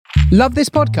Love this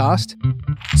podcast?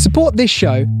 Support this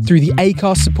show through the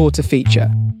Acast supporter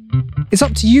feature. It's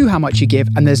up to you how much you give,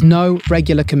 and there's no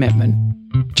regular commitment.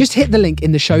 Just hit the link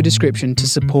in the show description to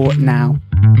support now.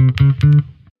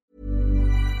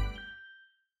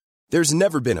 There's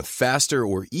never been a faster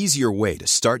or easier way to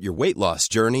start your weight loss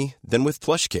journey than with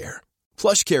PlushCare.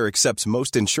 PlushCare accepts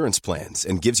most insurance plans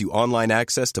and gives you online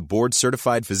access to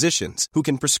board-certified physicians who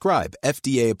can prescribe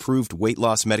FDA-approved weight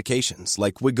loss medications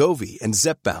like Wegovy and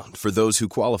Zepbound for those who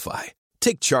qualify.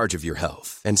 Take charge of your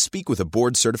health and speak with a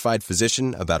board-certified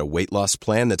physician about a weight loss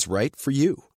plan that's right for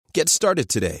you. Get started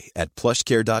today at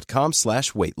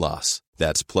plushcare.com/weight loss.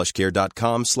 That's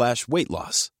plushcare.com/weight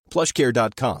loss.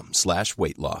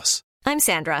 plushcare.com/weight loss. I'm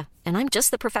Sandra, and I'm just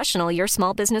the professional your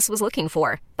small business was looking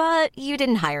for. But you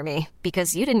didn't hire me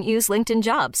because you didn't use LinkedIn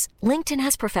Jobs. LinkedIn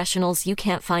has professionals you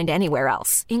can't find anywhere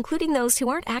else, including those who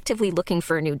aren't actively looking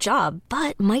for a new job,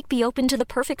 but might be open to the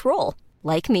perfect role,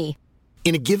 like me.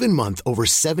 In a given month, over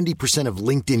 70% of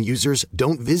LinkedIn users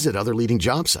don't visit other leading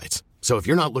job sites. So if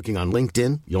you're not looking on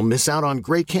LinkedIn, you'll miss out on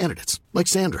great candidates like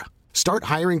Sandra. Start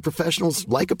hiring professionals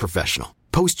like a professional.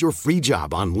 Post your free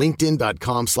job on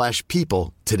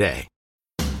linkedin.com/people today.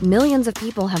 Millions of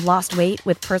people have lost weight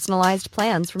with personalized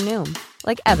plans from Noom.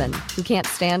 Like Evan, who can't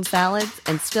stand salads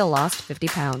and still lost 50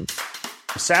 pounds.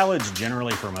 Salads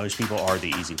generally for most people are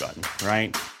the easy button,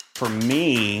 right? For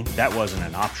me, that wasn't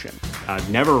an option. I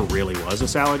never really was a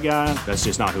salad guy. That's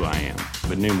just not who I am.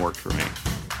 But Noom worked for me.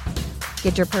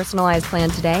 Get your personalized plan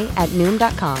today at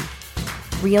Noom.com.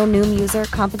 Real Noom user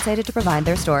compensated to provide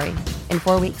their story. In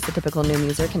 4 weeks, the typical Noom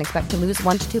user can expect to lose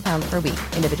 1 to 2 pounds per week.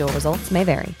 Individual results may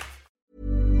vary.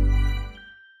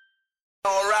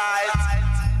 All right.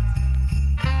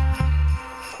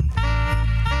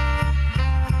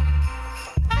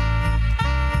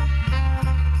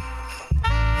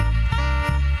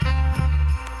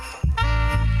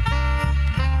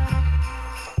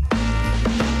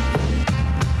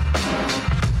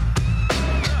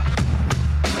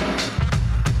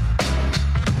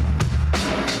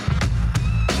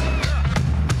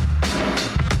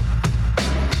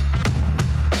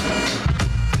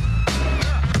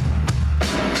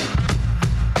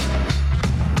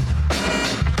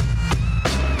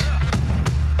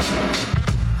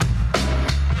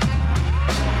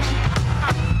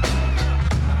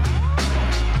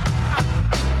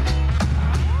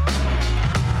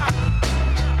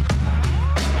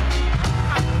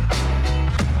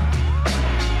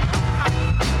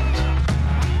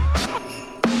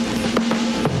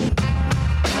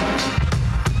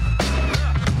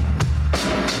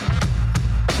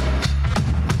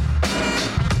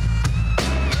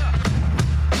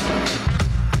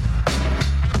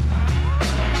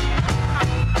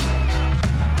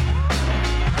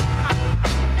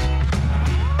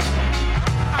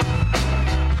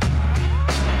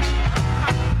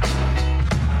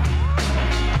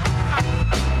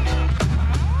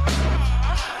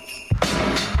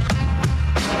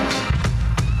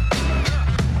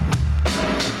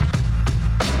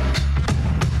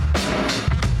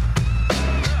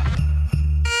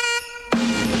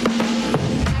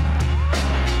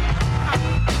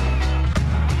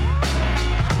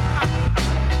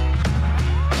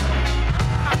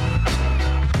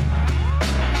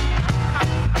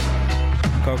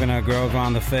 Coconut Grove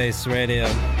on the Face Radio.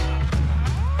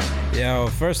 Yo,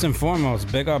 first and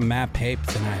foremost, big up Matt Pape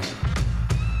tonight.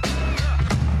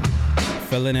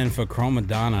 Filling in for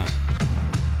Chromadonna.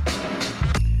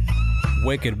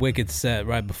 Wicked set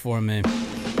right before me.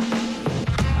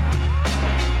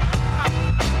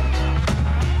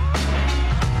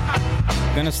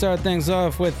 Gonna start things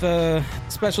off with a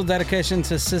special dedication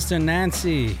to Sister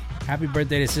Nancy. Happy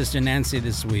birthday to Sister Nancy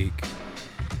this week.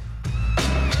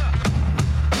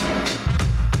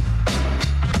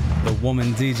 The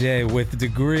woman DJ with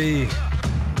degree.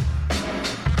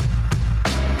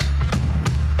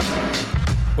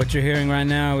 What you're hearing right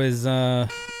now is the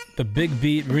Big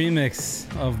Beat remix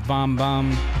of Bomb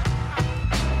Bomb.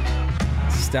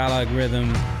 Stalag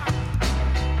Rhythm.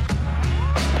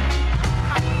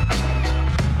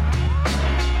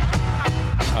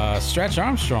 Stretch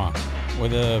Armstrong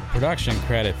with a production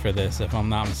credit for this, if I'm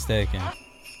not mistaken.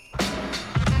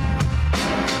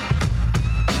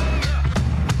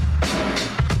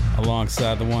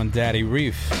 Alongside the one Daddy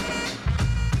Reef.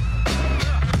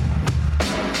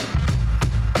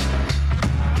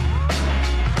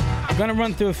 I'm gonna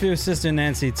run through a few Sister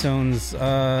Nancy tunes,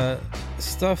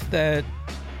 stuff that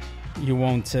you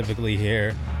won't typically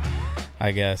hear,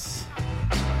 I guess.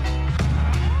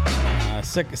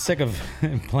 Sick of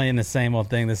playing the same old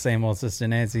thing, the same old Sister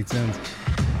Nancy tunes.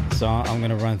 So I'm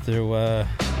gonna run through a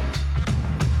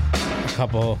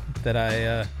couple that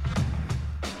I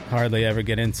hardly ever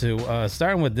get into.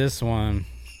 Starting with this one.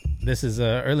 This is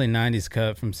an early 90s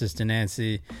cut from Sister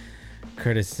Nancy,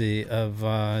 courtesy of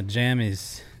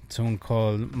Jammy's tune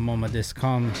called Moma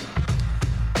Discom.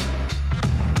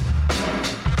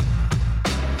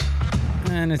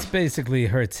 And it's basically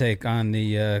her take on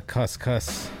the Cuss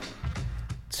Cuss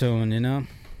tune, you know?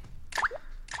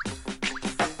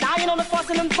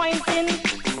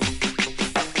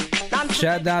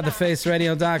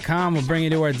 Chat.thefaceradio.com will bring you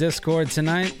to our Discord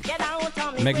tonight.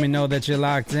 Make me know that you're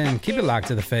locked in. Keep it locked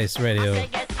to The Face Radio.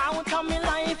 Get out of my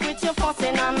life with your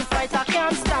fussing and fight, I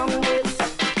can't stand it.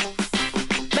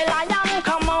 Belian,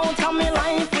 come out of my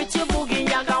life with your boogie,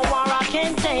 yaga war, I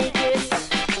can't take it.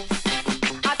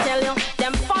 I tell you,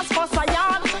 them fuss a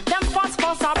yard, them fuss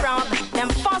a brown, them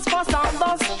fuss on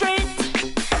the street.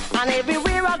 And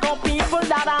everywhere I go, people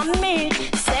that I meet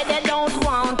say they don't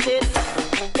want it.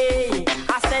 Hey,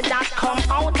 I said that come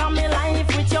out of my life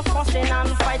with your fussing and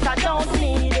fight, I don't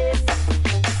need it.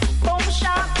 Boom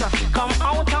shot, come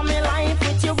out of my life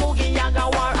with your boogie yaga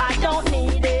war, I don't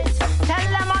need it. Tell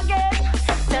them again,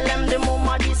 tell them the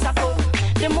mama this a come,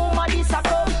 the mama this a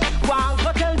come. One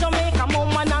go tell Jamaica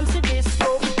mama Nancy this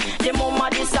come, the mama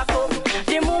this a come,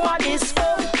 the mama this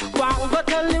come. One go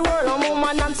tell the world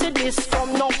mama Nancy this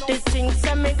come. Now the things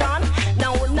say me gone,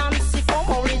 now Nancy come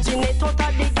originate out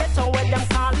of the ghetto where them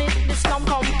call it the slum.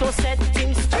 Come to set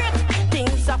things straight,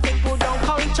 things that people don't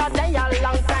culture they a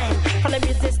long time. From the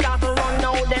business start to run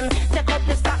now them take up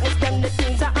the status them the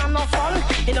things that are no fun.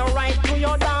 You know right to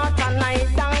your daughter night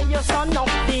down your son. Now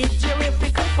DJ if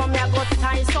we could for me I got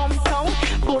tie some tongue.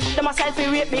 Put them aside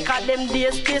for rape because them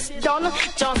days this done.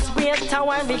 Just wait a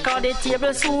while because the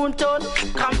table soon turn.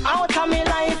 Come out of my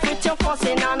life with your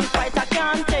fussing and fight, I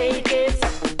can't take it.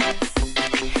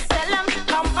 Tell them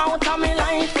come out of my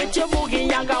life with your boogie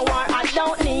yaga war, I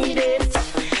don't need it.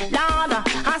 Lord,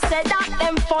 I said that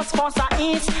them fuss a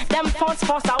east, them fuss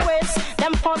a west,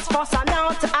 them fuss a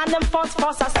north, and them fuss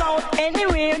a south.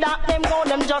 Anywhere that them go,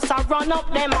 them just a run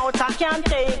up them out, I can't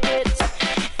take it.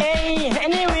 Hey,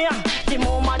 anywhere, the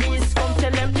mama this come,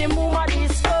 tell them the mama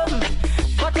this come.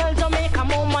 Go tell Jamaica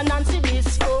mama Nancy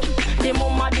this come, the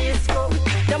mama this come,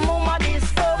 the mama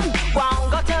this come. Wow,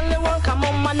 go tell the world come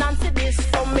mama Nancy this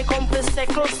come. Me come for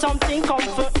second something, come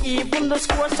for even the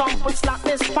score, some put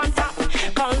slackness on top.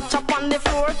 Culture on the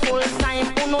floor, full time,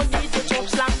 who no need to chop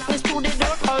slackness to the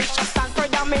door. Culture stand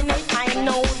predominate, I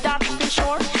know that for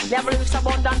sure. Never looks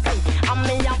abundantly, and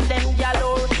me have them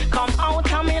yellow. Come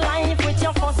out of my life with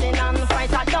your fussing and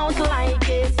fight, I don't like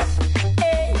it.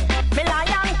 Hey, me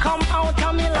lion, come out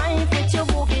of my life with your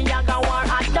boogie yaga war,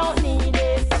 I don't need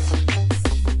it.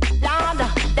 Lord,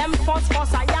 them fuss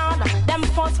a yard, them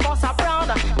fuss a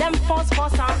brother, them fuss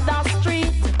on the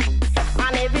street.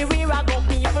 And everywhere I go,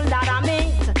 people that I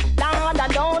meet, Lord, I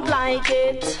don't like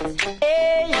it.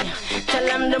 Hey, tell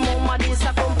them the mama this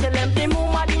a come, tell them the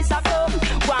mama this a come.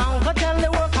 One go tell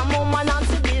the worker mama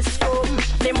Nancy this come,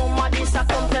 the mama this a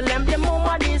come, tell them the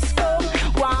mama this come.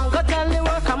 One go tell the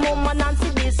worker mama Nancy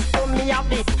this come. Me have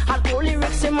the alcohol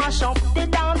lyrics in my shop, the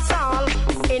dance hall.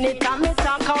 Anytime me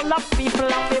talk, all of people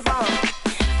have a ball.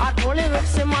 Alcohol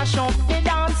lyrics in my shop, the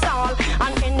dance hall.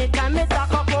 And anytime me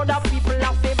talk about the people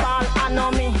have a ball. I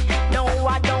know me, no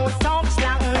I don't talk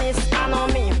slangness. I know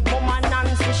me, mama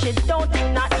Nancy she don't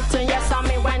think that it's a yes. I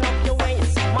me wind up the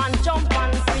waist, man jump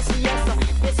and twist yes.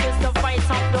 This is the fight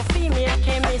of the female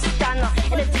chemist. And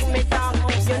anything me talk,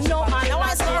 you know I know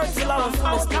I start to love.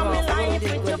 Out of my life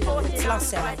with your body.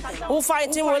 Who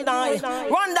fighting will die?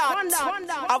 Run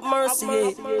that, have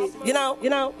mercy. You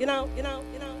know.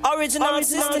 Original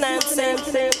Sister Nancy,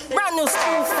 brand new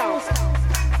stuff.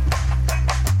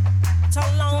 So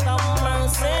long of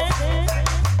mercy.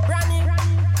 Brand new,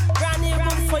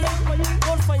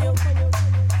 good for you.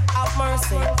 Have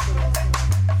mercy.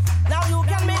 Now you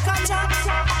can make a chat,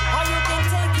 or you can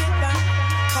take it back.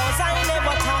 Cause I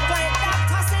never talk like that.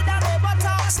 I said I never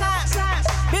talk slash.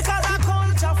 Because I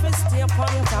culture for stay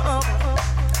upon top.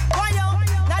 Why yo?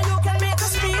 Now you can make a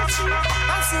speech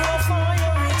and see how far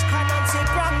you reach. Cannot say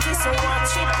practice so what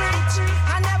she preach.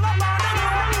 I never bother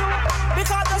you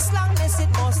because the slangness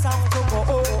it must have to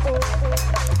go.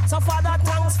 So Father,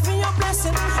 thanks for your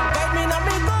blessing. Guide me now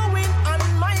me going and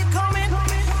my coming.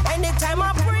 Anytime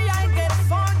I pray I get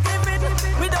forgiven.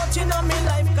 Without you know me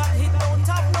life got hit don't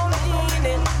have no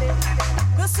meaning.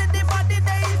 You see the body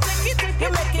they take it, you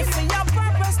make it for your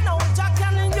purpose. Now Jack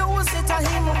can use it to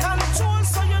him control.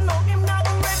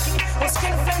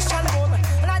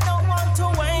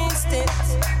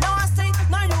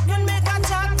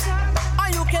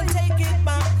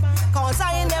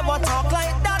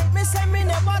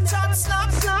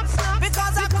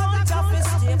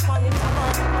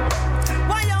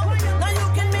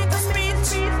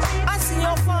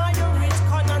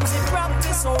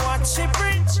 she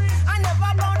preach. I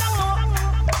never bow down low,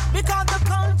 because the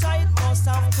culture it must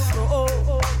have to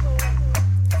grow.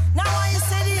 Now I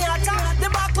say the attack, the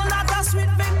battle at a sweet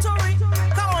victory.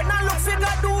 Come on and look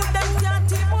figure do them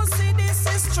can't even see this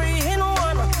history in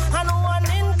one and one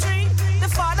in three. The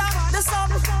Father, the Son,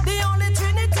 the only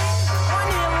Trinity. One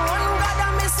name, one God,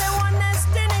 and me say one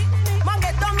destiny. Man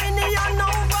get dominion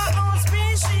over all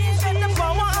species. Get the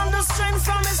power and the strength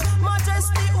from His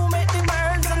Majesty, who made the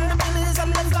birds and the billies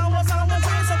and the flowers and the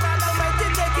trees. So God Almighty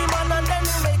take Him on and then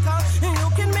He make her. You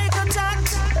can make a chat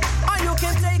or you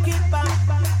can take it back.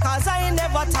 Cause I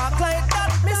never talk like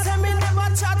that. Me say me never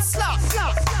chat slap.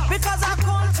 Because I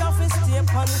culture fi stay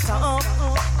on top.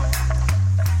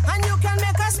 And you can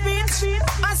make a speech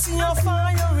and see how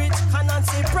far you reach. Can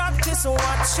Nancy practice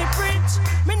what she preach.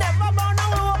 Me never bow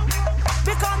down low,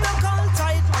 because the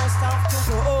culture it must have to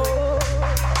go.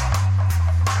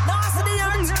 Now I see the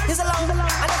earth is long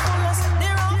and the fullness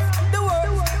thereof, the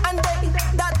world and they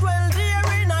that dwell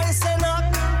therein. I say knock,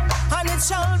 and it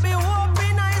shall be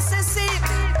open. I say seek,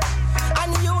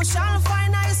 and you shall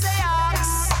find. I say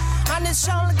ask, and it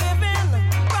shall give in.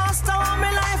 Rasta on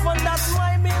my life, and that's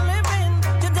why me living.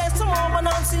 Today some woman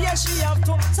and see yes she have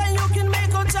to. Say you can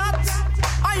make a chat,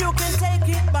 or you can take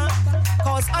it back.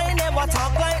 Cause I never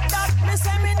talk like that. Me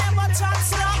say me never chat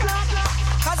slap.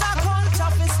 Cause I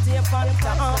culture fi stay on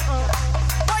top.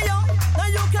 But yo, now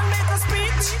you can make a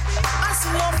speech and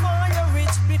see how far you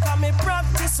reach. Because me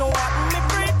practice what me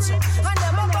preach. I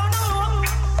never gonna know,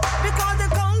 because the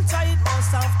culture it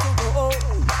must have to go.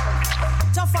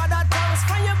 So Father, thanks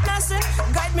for your blessing.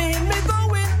 Guide me in me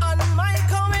going and my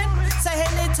coming. Say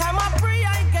anytime I pray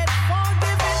I get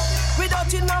forgiven.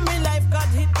 Without you know me life God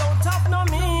it don't have no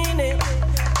meaning.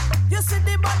 You see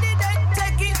the body they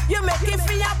take it, you make it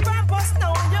for your purpose.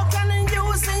 Now you can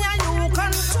use it and you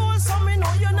control. So me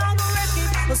know you not go wreck it.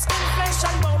 The skin, flesh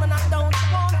and bone and I don't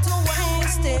want to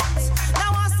waste it.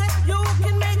 Now I say you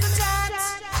can make a chat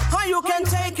or you can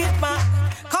take it back.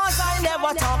 Cause I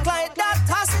never talk like that.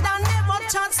 I said I never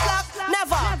chat slack,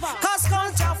 never. Cause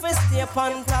culture fi stay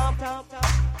on top.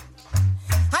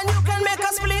 And you can make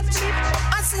a split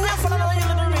and see your follow you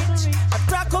little rich. A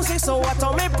track who so what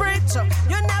on me preach.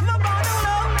 You never bother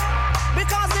low,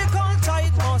 because the culture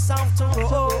it must have to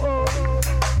go.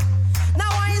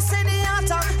 Now I say the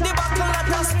attack, the battle at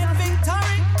a sweet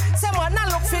victory. Say man I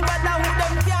look for God who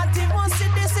them can't even see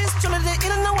this is truly the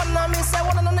ill no one. I me say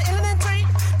one on the ill in the tree.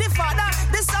 The Father,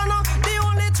 the Son, the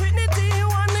only Trinity.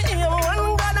 One aim,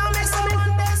 one God and make some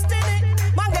one destiny.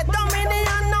 Man get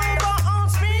dominion over all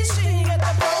species. Get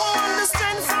the power and the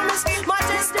strength from His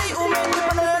Majesty, who made the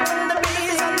birds and the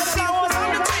bees and the flowers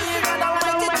and the trees. God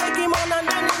Almighty take Him on and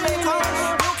then He make her.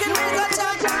 You can make a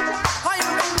chat or you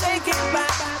can take it back.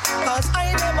 Cause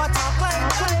I never talk like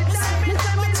that. Me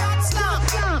never chat slap.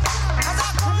 Cause I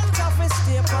culture fi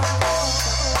stay on.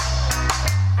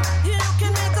 You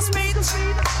can make a speech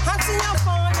and see how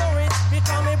far you reach.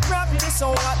 Because me practice so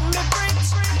what me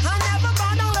preach. I never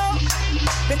bother low,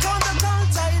 because the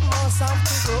culture it must have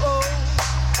to go.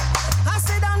 I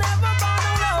said I never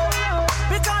bother low,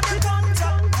 because the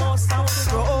culture must have to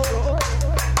go.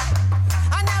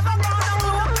 I never bother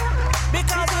low,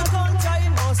 because the culture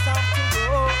it must have to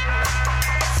go.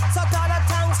 So Father,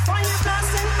 thanks for your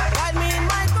blessing. Guide me in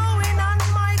my going and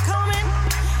my coming.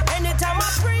 Anytime I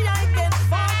pray I get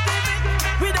forgiven.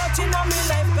 Without you know me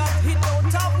life God it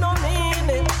don't have no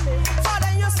meaning.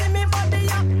 Father, you see me body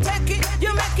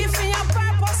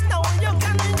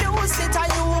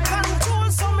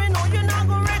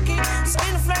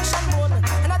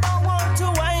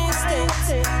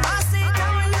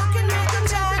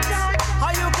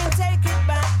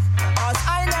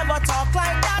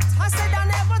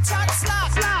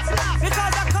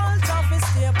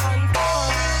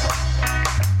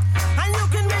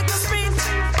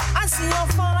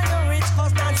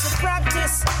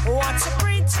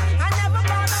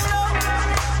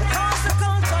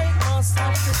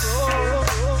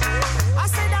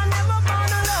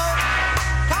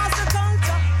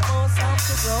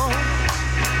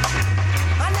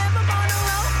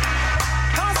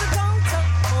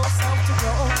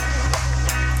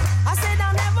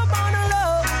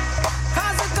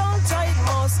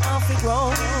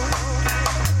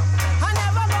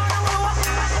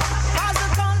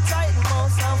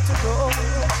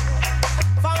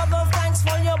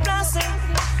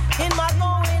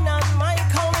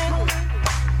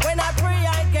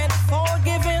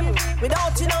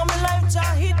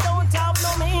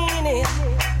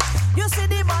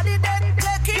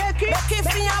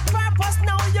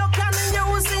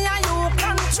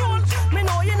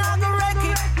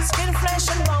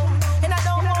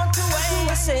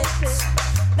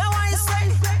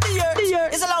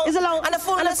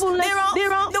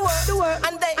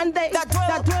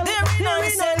we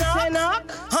say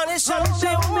knock, and it shall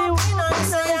be walking on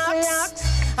the axe,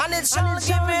 and it shall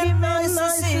give him nice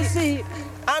to see,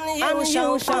 and you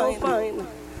shall find.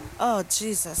 Oh,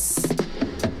 Jesus.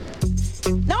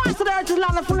 Now after the earth is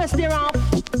land of fullness thereof,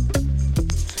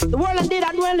 the world and they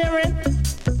that dwell therein.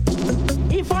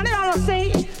 If only I don't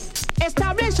say,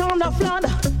 establish on the flood,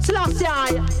 Selassie.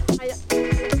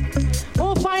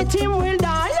 Who fight him will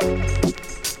die.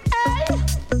 Hey,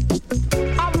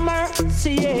 have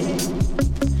mercy, yeah.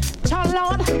 Child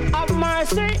Lord, have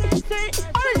mercy.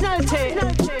 Originality,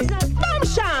 bomb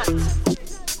shot.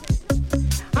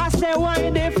 I say why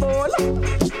they fall,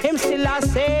 him still a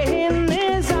say in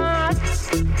his heart,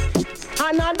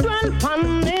 and I dwell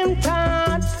upon him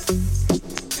thoughts,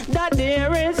 that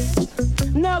there is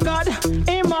no God,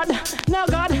 no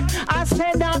God. I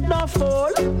say that the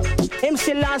fall, him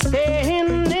still a say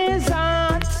in his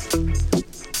heart,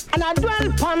 and I dwell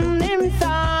upon him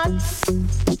thoughts,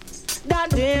 that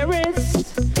there is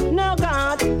no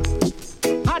God.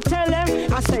 I tell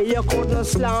him, I say you couldn't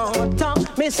slaughter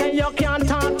me, say you can't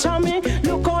torture me.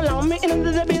 Look how long me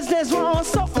into the business was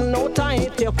something no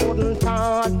tight you couldn't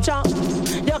torture.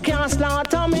 You can't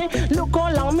slaughter me. Look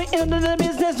how long me into the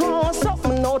business was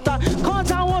something no tight.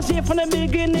 Cause I was here from the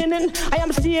beginning and I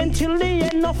am staying till the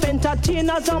end. Of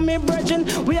entertainers and me brethren,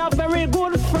 we are very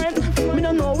good friends. Me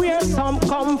don't know where some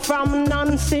come from.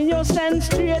 Nancy, you send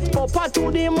straight up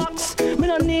to the max. Me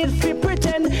don't need to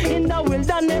pretend in the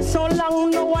wilderness so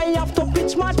long. No, I have to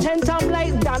pitch my tent. I'm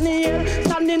like Daniel,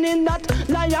 standing in that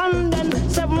lion den.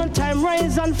 7 times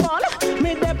rise and fall.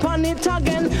 Me dip on it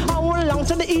again. I will long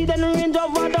to the Eden range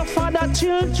over the father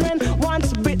children.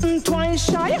 Once bitten,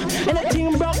 twice shy.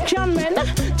 Anything broke can mend.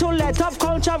 To let off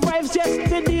culture vibes, yes,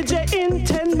 the DJ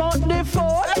intend. But the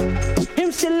fall,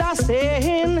 him still a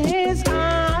say in his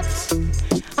heart,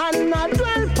 and I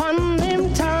dwell upon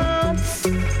him thoughts,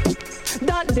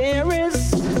 that there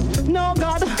is no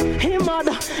God, him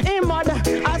mother.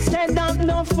 I said that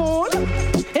no fool,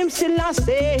 him still a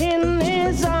stay in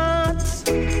his heart,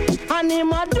 and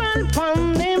him a dwell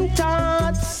upon him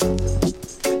thoughts,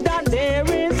 that there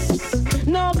is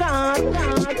no God.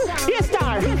 Yes,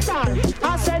 star.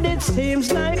 I said it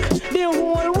seems like the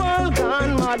whole world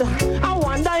gone mad. I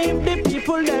wonder if the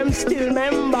people them still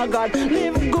remember God.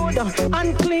 Live good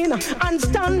and clean and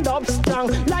stand up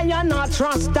strong. Lion not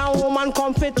trust a woman,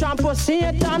 comfy trample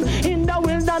Satan. In the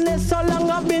wilderness so long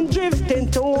I've been drifting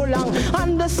too long.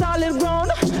 On the solid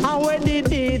ground, and where the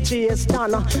DJ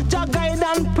stand. Jah guide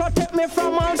and protect me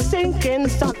from all sinking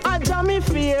sand. I jam me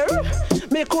fear,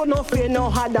 me could not fear no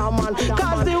other man.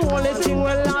 Cause the only thing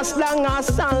will last long as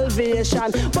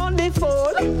salvation. But the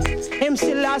fool, him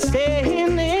still a stay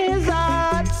in his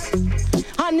heart,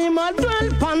 and him a dwell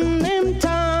upon him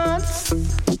thoughts,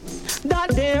 that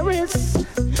there is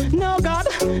no God,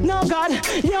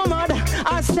 your mother.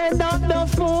 I said that the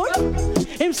fool,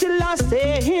 him still a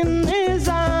stay in his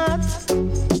heart,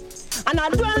 and I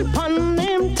dwell upon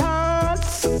him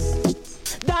thoughts,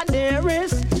 that there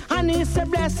is, and he said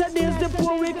blessed is the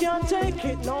poor, we can't take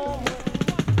it no more.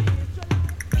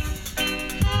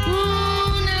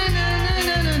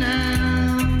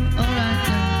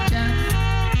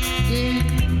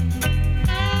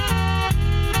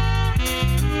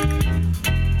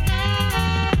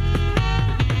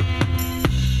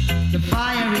 The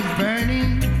fire is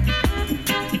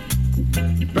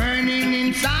burning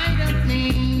inside of me.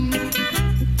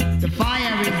 The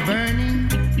fire is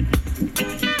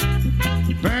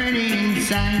burning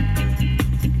inside.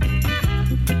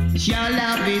 Your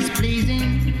love is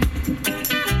pleasing,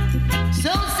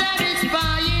 so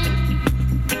satisfying.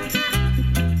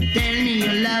 Tell me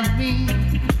you love me,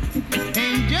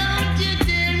 and don't you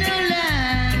tell no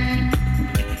lie.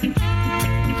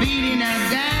 Feeling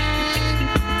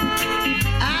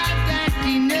I've got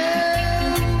to know.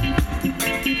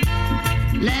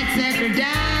 Let's settle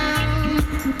down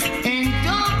and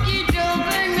talk it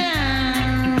over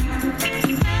now.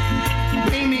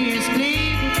 Bring me a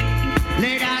sleep,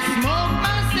 let us smoke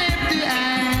myself to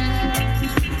ash.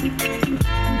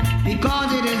 Because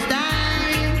it is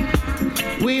time,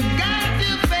 we've got to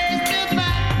face the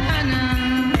fact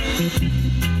now.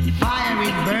 Fire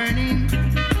is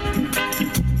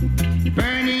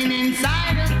burning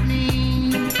inside of me.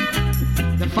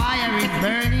 The fire is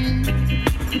burning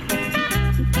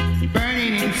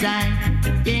inside.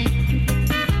 Yeah.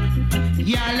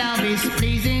 Your love is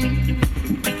pleasing,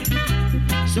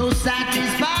 so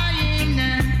satisfying.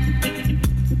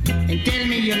 And tell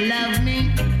me you love me.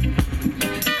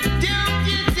 Don't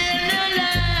you tell no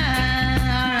lie.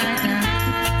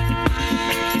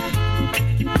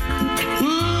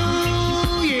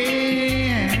 Ooh,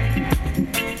 yeah.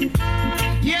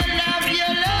 Your love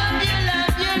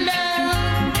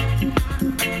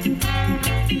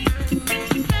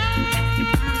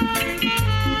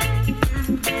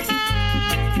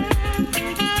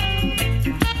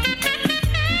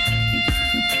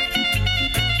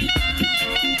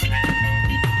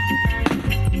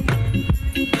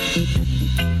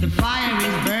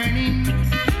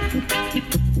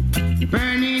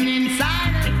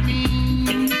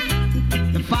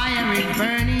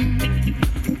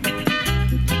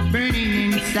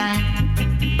sight.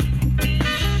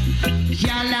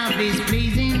 Your love is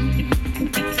pleasing,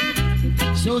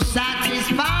 so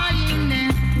satisfying.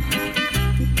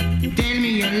 Tell me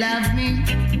you love me,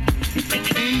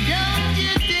 and don't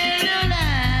you tell no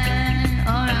lie.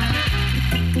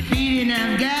 Alright, feeling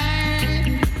I've got,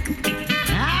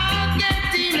 I'll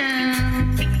get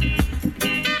enough.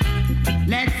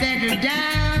 Let's settle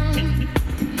down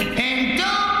and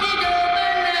talk it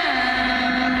over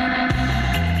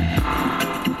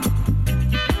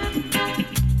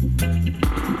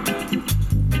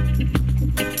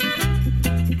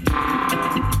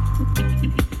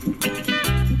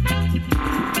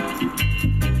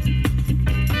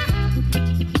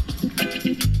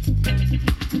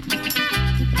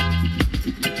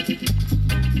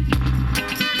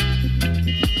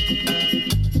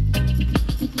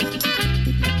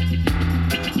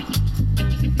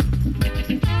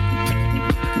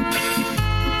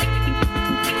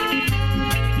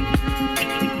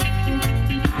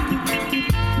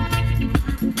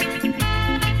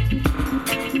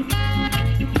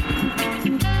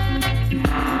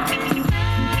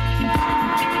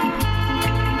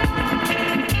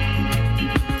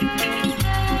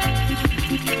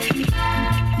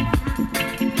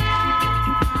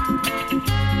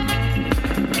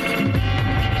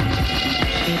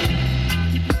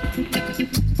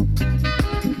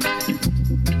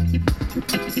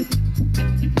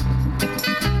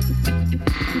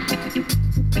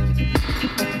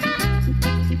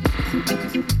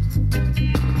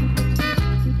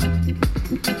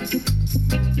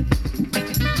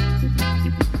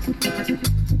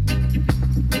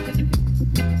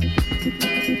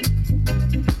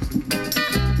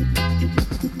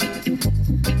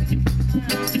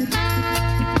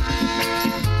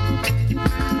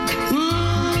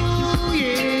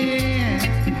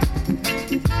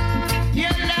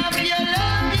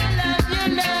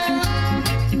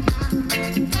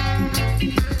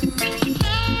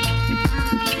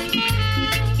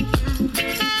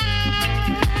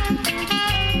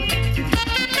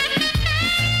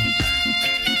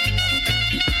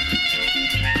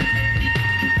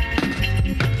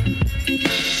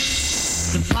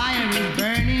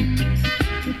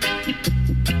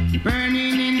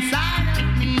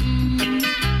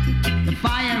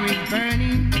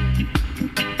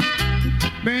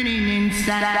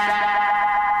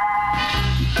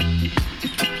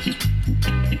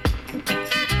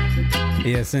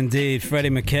Yes, indeed. Freddie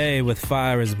McKay with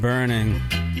Fire is Burning.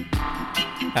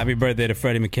 Happy birthday to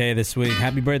Freddie McKay this week.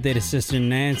 Happy birthday to Sister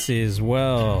Nancy as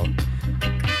well.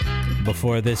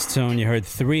 Before this tune, you heard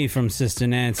 3 from Sister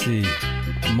Nancy.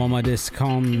 Mama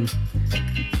Discom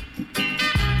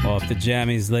off the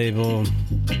Jammies label.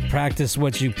 Practice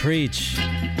What You Preach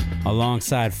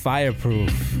alongside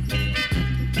Fireproof.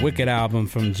 Wicked album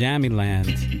from Jammy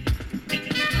Land.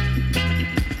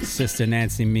 Sister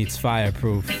Nancy meets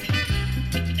Fireproof.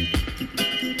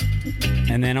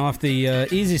 And then off the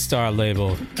Easy Star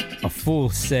label, A Fool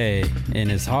Say in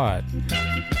His Heart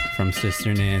from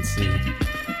Sister Nancy.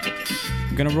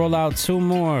 I'm gonna roll out 2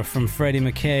 more from Freddie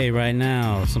McKay right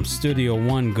now. Some Studio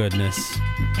One goodness.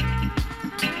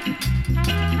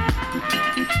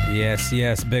 Yes,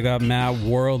 yes, big up Matt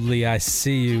Worldly, I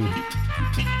see you.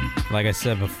 Like I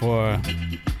said before,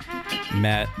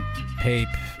 Matt Pape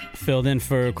filled in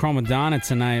for Chromadonna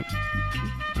tonight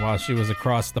while she was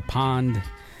across the pond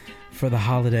for the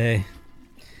holiday,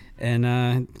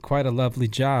 and quite a lovely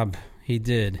job he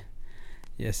did.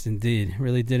 Yes, indeed.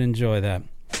 Really did enjoy that.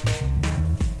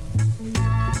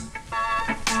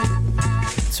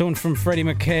 Tune from Freddie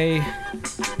McKay.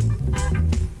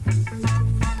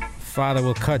 Father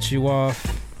Will Cut You Off.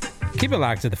 Keep it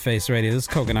locked to the Face Radio. This is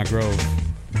Coconut Grove.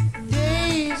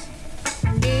 Days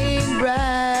ain't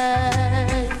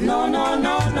bright. No, no,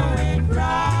 no, no, ain't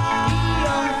bright.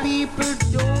 Young people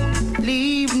don't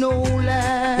leave no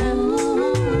life.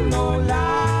 No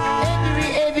life.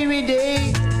 Every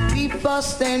day we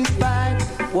fuss and fight.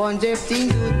 Wonder if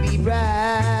things would be right.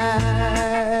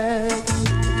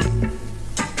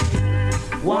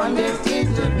 Wonder if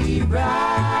things would be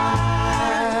right.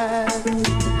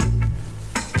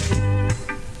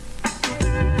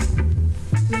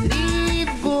 Live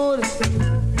good,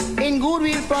 and good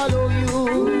will follow you.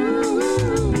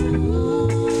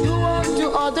 Do unto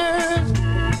others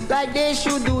like they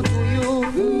should do to you.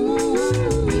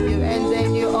 If your hands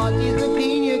and your heart is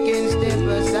clean, you can step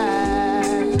aside.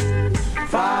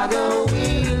 Father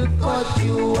will cut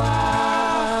you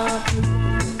out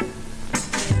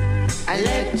and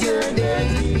let your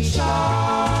days be short.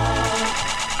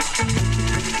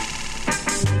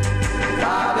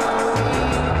 Father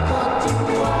will cut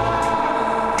you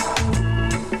out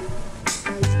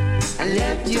and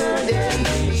let your day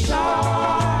be short.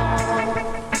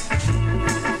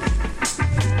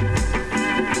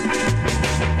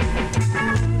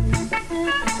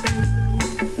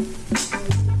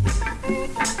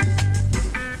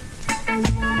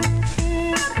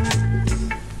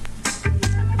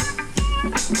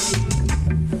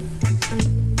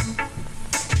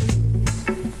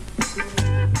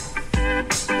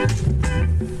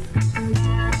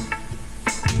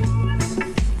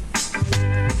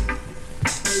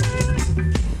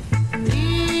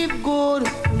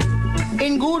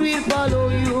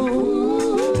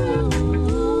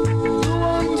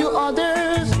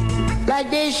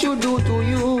 They should do to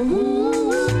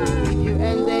you. If you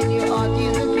and then your heart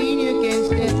is clean, you can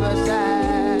step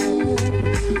aside.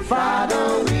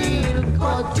 Father will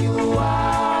cut you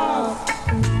off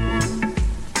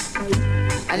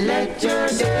and let your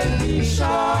day be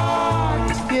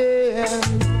short. Yeah.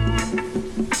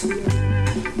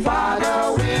 Father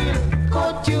will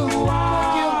cut you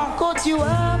off, cut you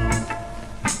up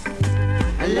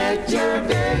and let your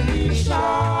day be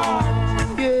short.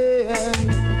 Yeah.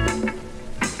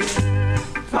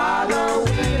 Father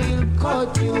will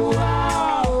cut you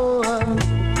out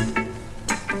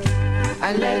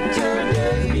and let your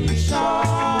day be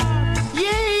short.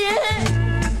 Yeah,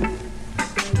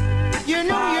 you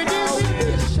know your day will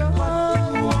be short.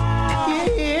 Yeah,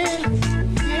 yeah.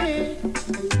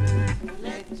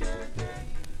 Let your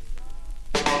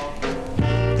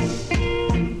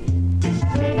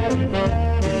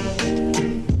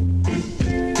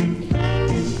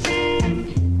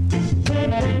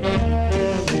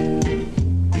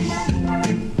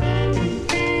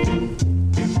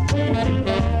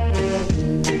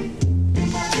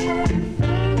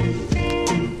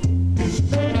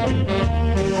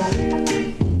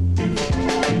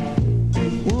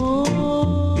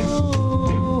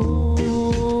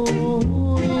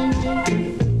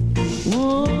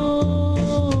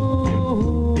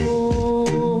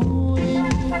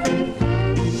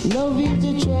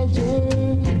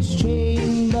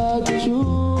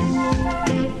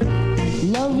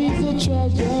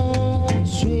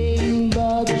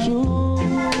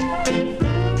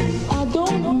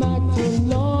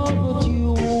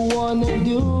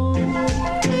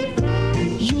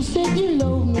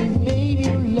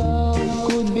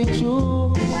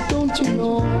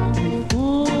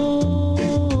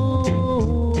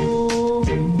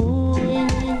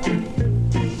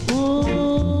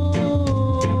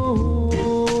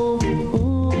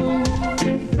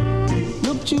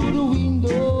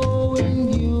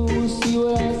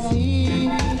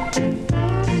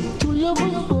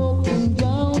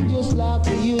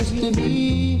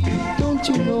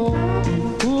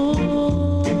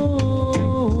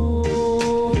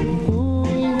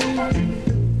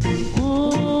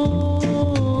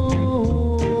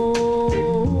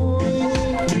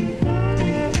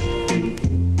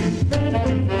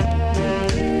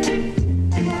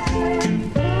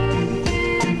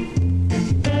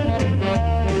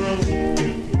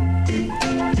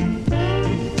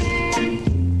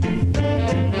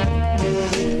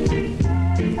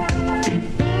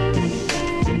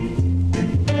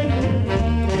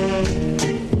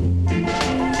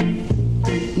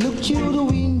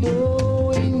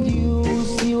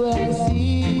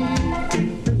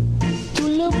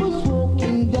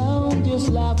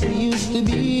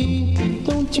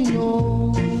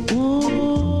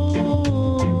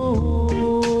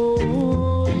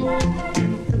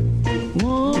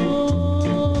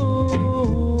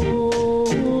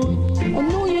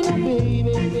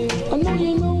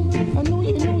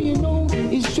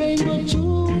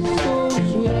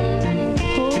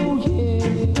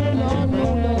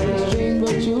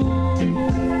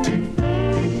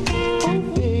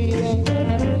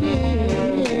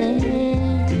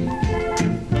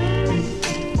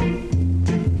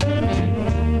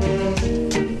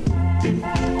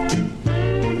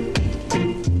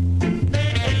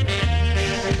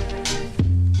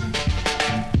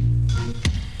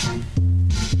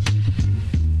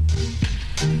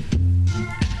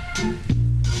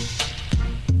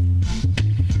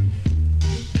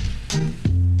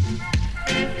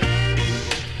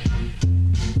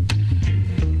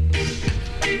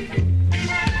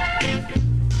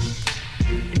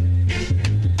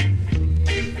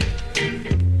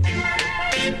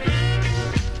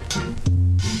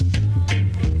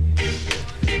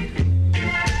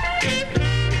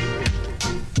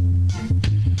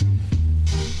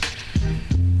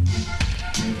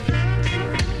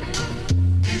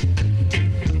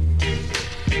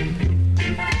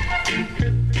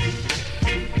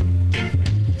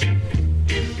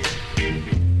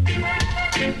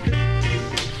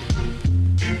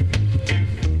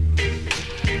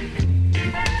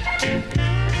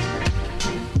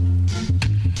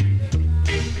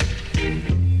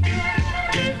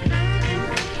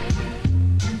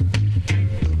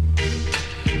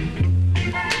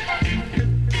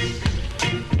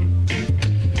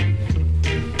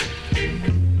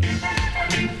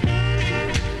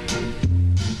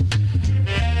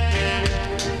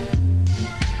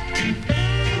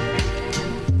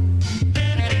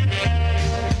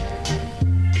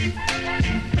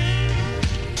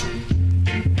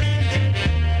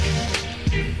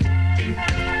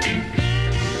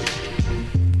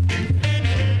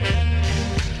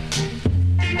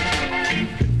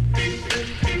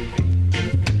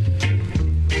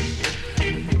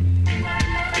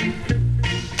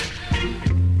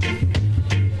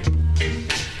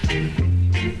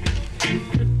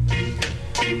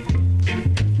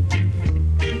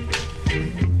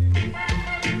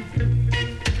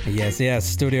Yes,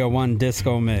 Studio One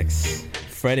disco mix.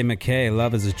 Freddie McKay,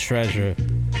 Love is a Treasure.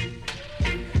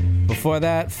 Before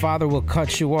that, Father Will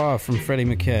Cut You Off from Freddie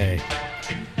McKay.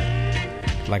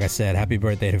 Like I said, happy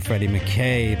birthday to Freddie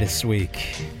McKay this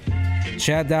week.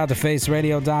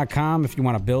 Chat.thefaceradio.com if you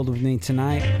want to build with me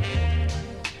tonight.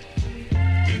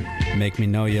 Make me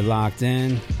know you're locked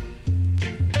in.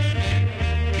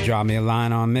 Drop me a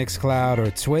line on Mixcloud or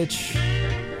Twitch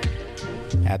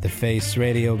at The Face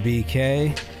Radio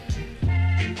BK.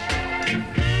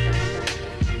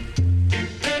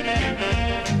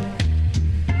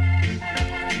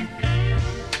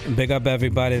 Big up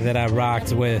everybody that I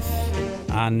rocked with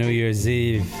on New Year's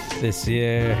Eve this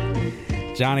year.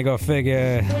 Johnny Go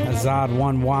Figure, Azad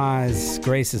One Wise,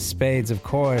 Grace of Spades, of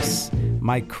course,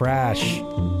 Mike Crash,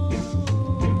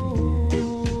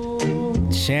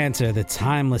 Chanter, The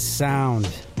Timeless Sound.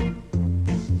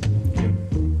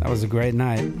 That was a great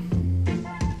night.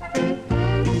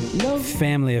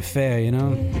 Family affair, you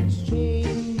know?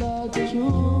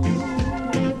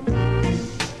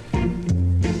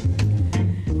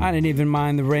 I didn't even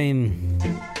mind the rain.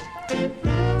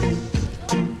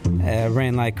 It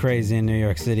rained like crazy in New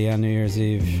York City on New Year's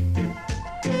Eve.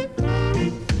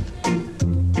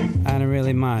 I didn't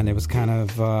really mind. It was kind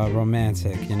of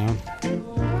romantic, you know?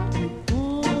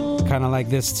 Kind of like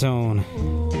this tune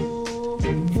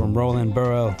from Roland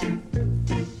Burrell.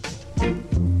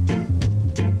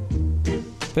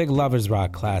 Big lovers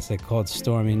rock classic called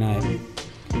Stormy Night.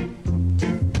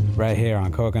 Right here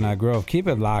on Coconut Grove. Keep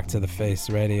it locked to The Face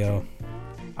Radio.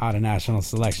 Out of national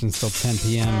selections till 10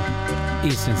 p.m.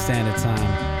 Eastern Standard Time.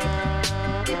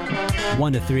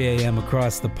 1 to 3 a.m.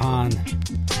 across the pond.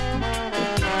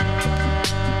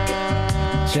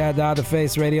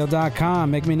 Chad.thefaceradio.com.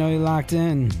 Make me know you're locked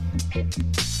in.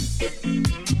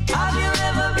 Have you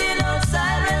ever been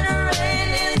outside when the rain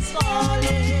is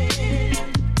falling?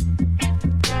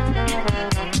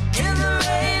 In the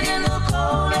rain, in the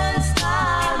cold and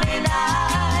stormy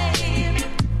night.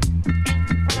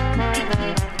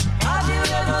 Have you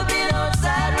ever been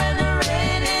outside when the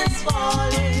rain is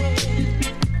falling?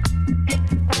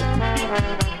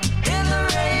 In the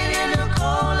rain, in the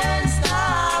cold and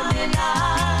stormy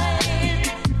night.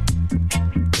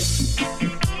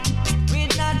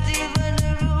 With not even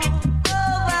a roof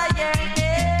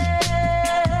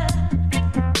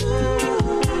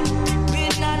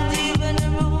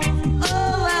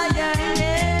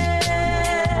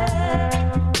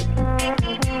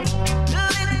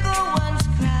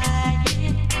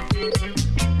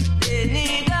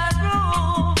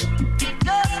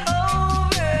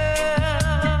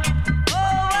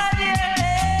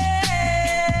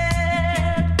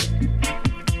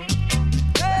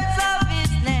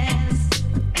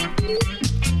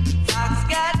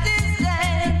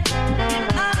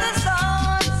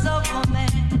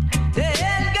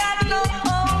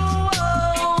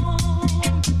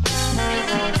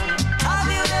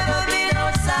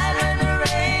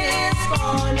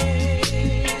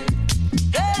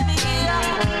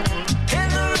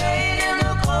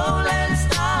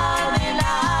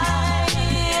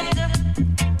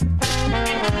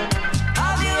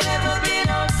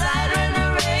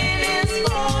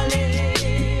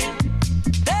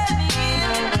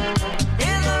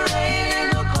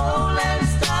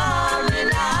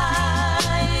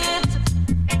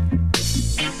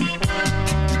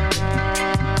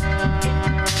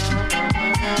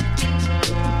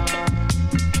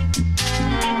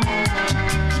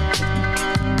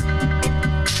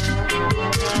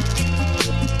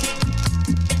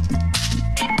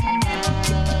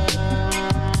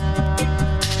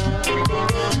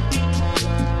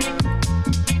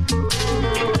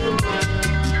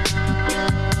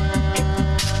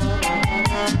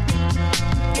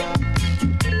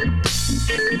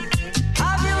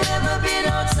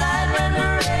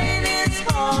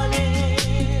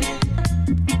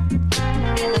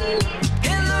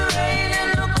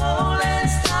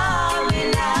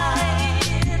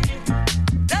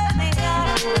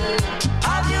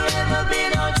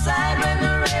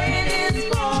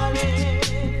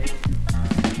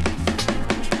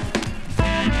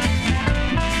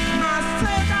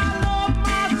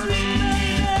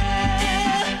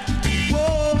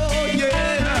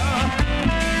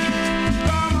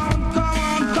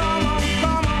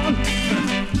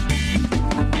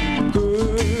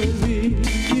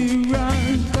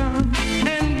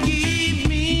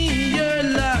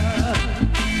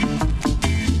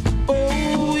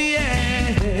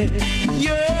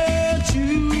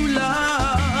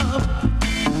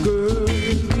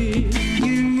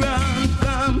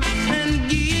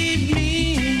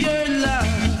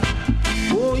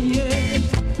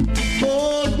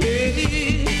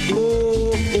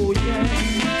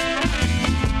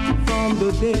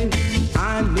day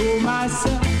I know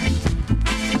myself,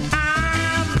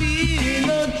 I've been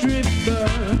a drifter.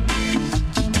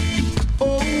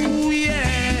 Oh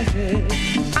yeah,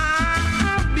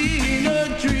 I've been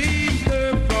a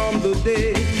drifter from the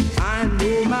day I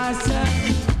know myself.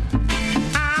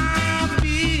 I've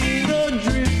been a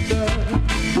drifter.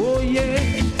 Oh yeah,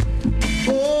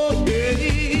 oh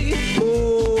yeah,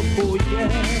 oh yeah.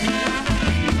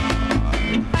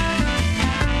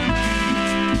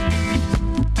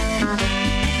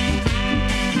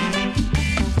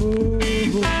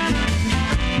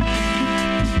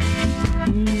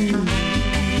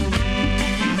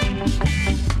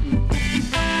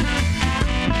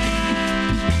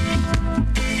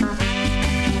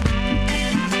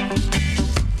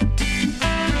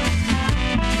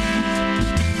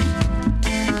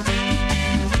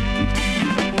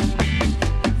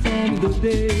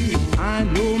 Day I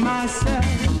know myself,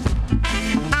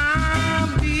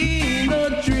 I've been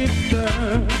a drifter.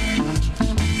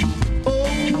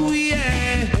 Oh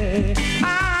yeah,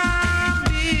 I've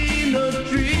been a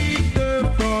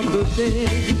drifter from the day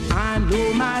I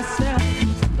know myself.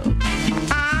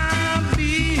 I've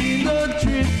been a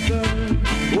drifter.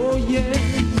 Oh yeah,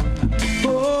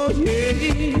 oh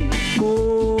yeah,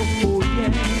 oh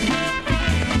yeah.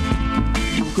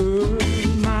 Girl,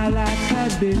 my life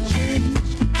had been changed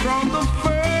from the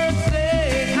first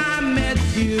day I met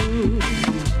you.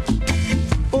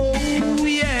 Oh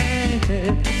yeah,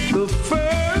 the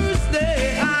first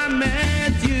day I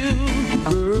met you.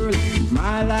 Girl,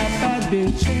 my life had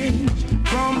been changed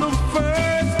from the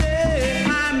first day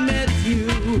I met you.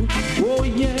 Oh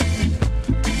yeah,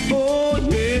 oh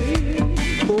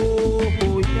yeah,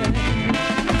 oh yeah.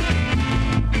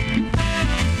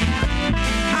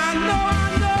 I know I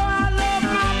love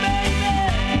my baby.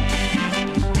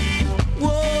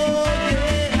 Whoa,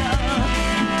 yeah.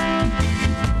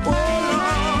 Oh,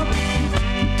 Lord.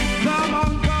 Come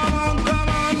on, come on, come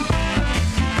on.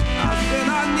 I said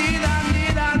I need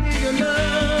your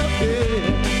love,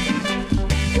 yeah.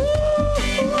 Ooh,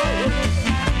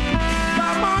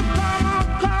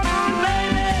 come on,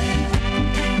 baby.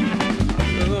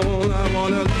 Oh, I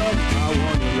wanna love.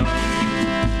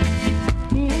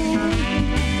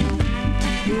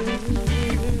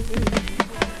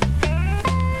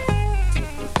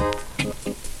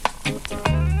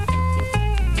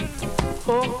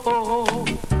 Oh, oh,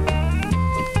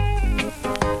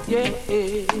 yeah.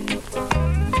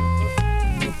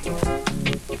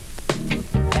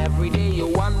 Every day you're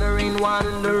wondering, what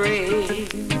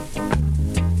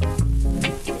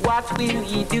will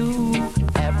you do?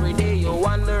 Every day you're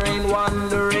wondering,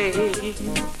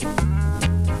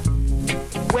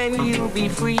 when you'll be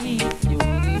free. You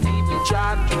wouldn't even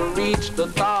try to reach the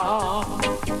top.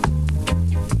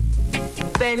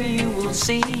 Then you will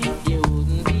see. You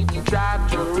wouldn't even try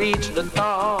to reach the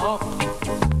top.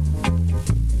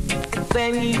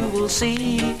 Then you will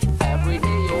see. Every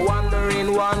day you're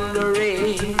wondering, what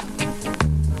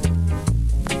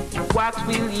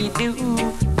will you do?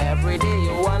 Every day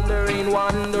you're wondering,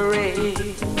 what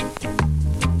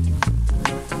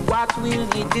will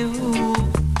you do?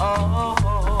 Oh,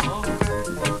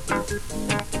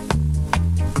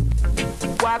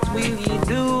 what will you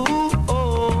do?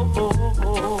 Oh, oh,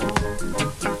 oh.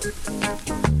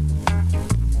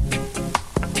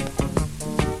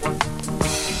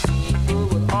 People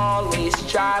will always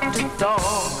try to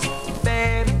talk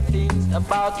bad things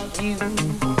about you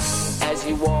as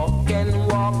you walk and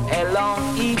walk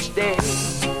along each day,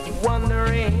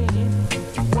 wondering.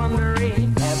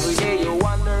 Every day you're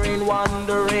wondering, what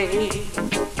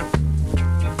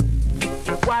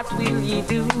will you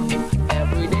do?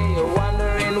 Every day you're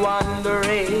wondering,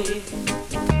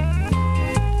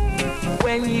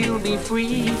 when you'll be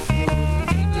free.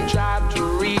 You try to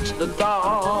reach the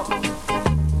top,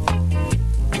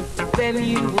 then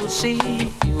you will see.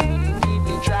 You wouldn't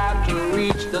even try to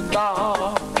reach the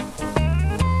top,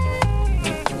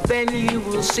 then you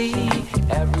will see.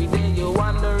 Every day you're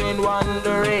wondering, what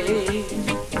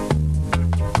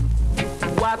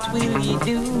will you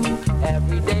do?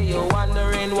 Every day you're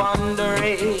wondering, what will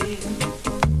you do?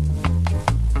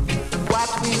 What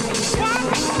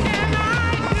can I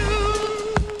do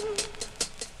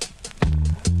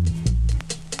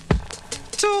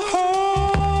to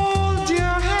hold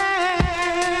your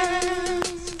hand?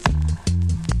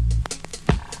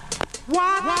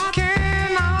 What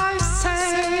can I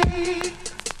say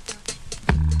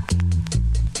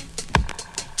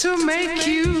to make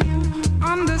you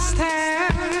understand?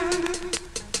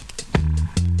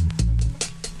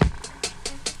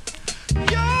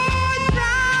 You're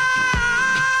driving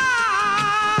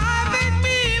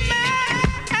me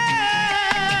mad.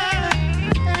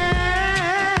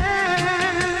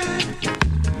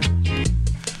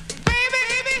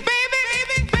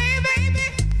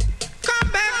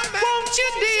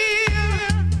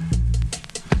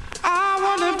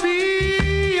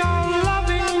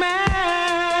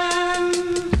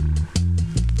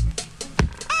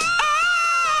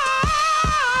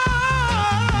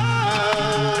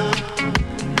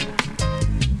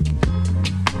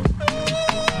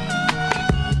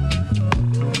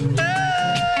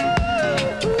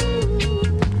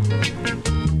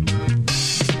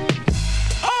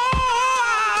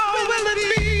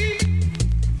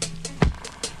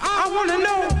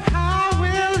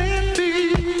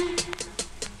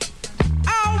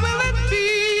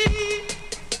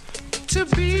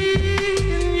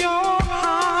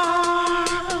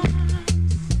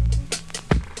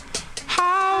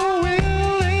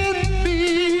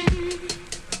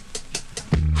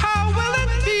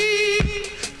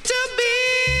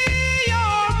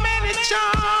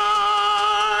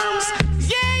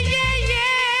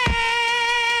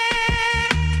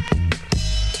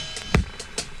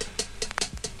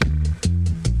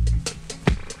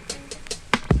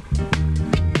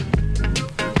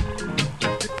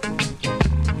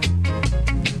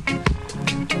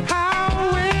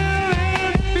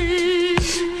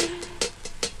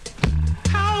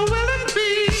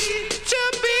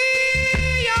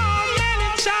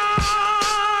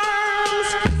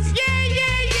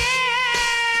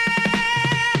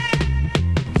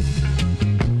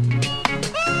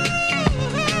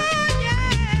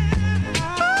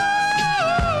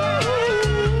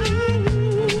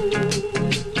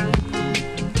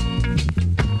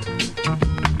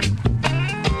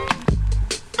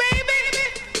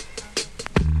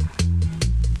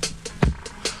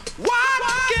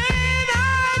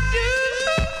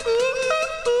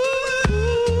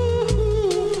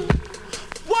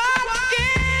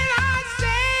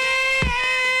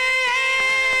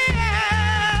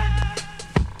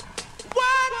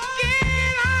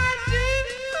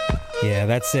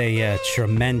 That's a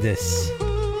tremendous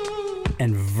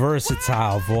and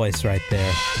versatile voice right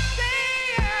there.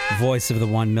 Voice of the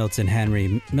one Milton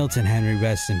Henry. Milton Henry,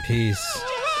 rest in peace.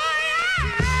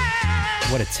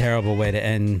 What a terrible way to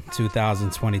end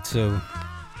 2022.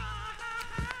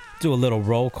 Do a little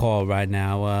roll call right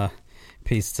now.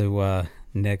 Peace to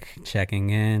Nick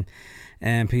checking in.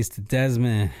 And peace to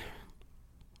Desmond.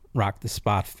 Rock the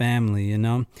Spot family, you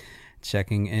know.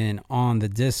 Checking in on the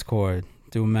Discord.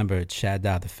 Do remember,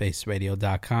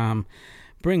 chat.thefaceradio.com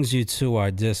brings you to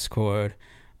our Discord.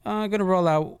 I'm going to roll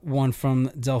out one from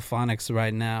Delphonics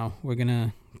right now. We're going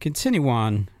to continue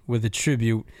on with a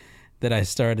tribute that I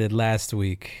started last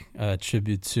week. A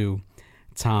tribute to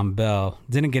Tom Bell.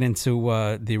 Didn't get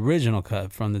into the original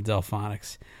cut from the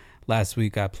Delphonics. Last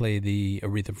week I played the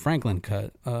Aretha Franklin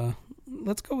cut.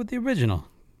 Let's go with the original,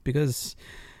 because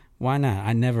why not?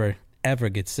 I never, ever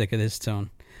get sick of this tune.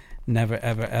 Never,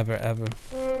 ever, ever, ever.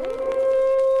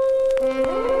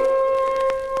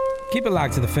 Keep it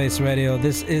locked to the Face Radio.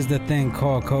 This is the thing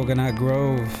called Coconut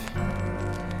Grove.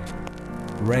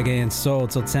 Reggae and soul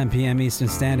till 10 p.m. Eastern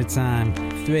Standard Time.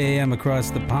 3 a.m. across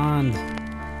the pond.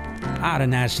 Out of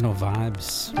national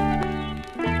vibes.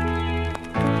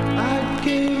 I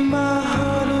gave my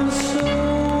heart and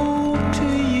soul to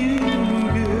you,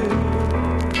 girl.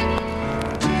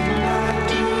 Till I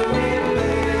do it,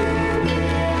 baby.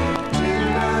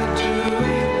 Till I do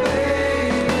it,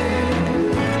 baby.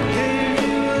 Gave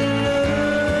you a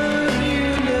love you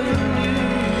never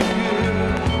knew,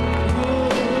 girl. Oh,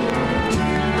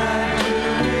 till I do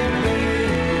it,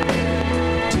 baby.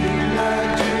 Till I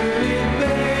do it,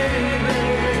 baby.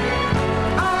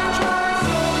 I tried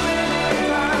so many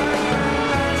times,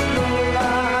 that's no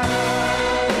lie.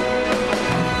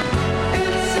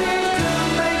 It seems to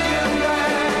make it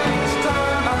right each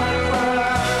time I cry.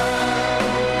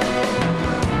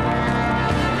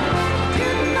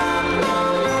 Did not blow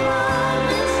your mind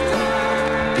this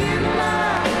time, did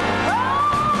not.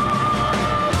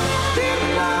 Did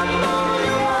not blow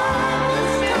your mind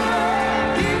this time,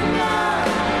 did not.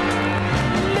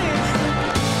 Listen,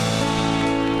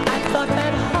 I thought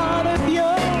that heart of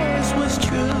yours was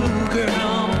true,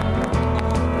 girl.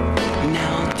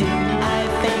 Now didn't I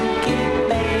think it,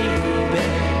 baby?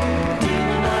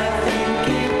 Didn't I think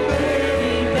it,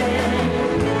 baby?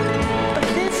 But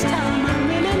this time I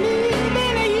really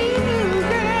need you,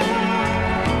 girl.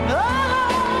 Oh,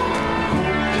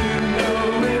 you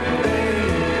know it,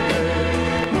 baby.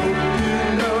 You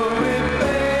know it,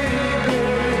 baby.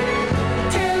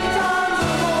 10 times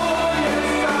more,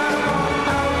 yes, I walk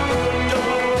out the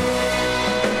door.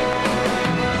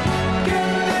 Get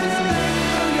this thing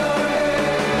through your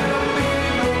head, it'll be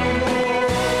no more.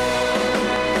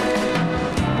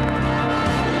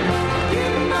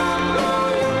 Did not blow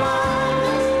your mind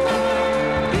this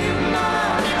time, did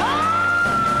not.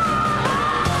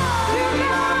 Did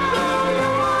not blow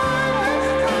your mind this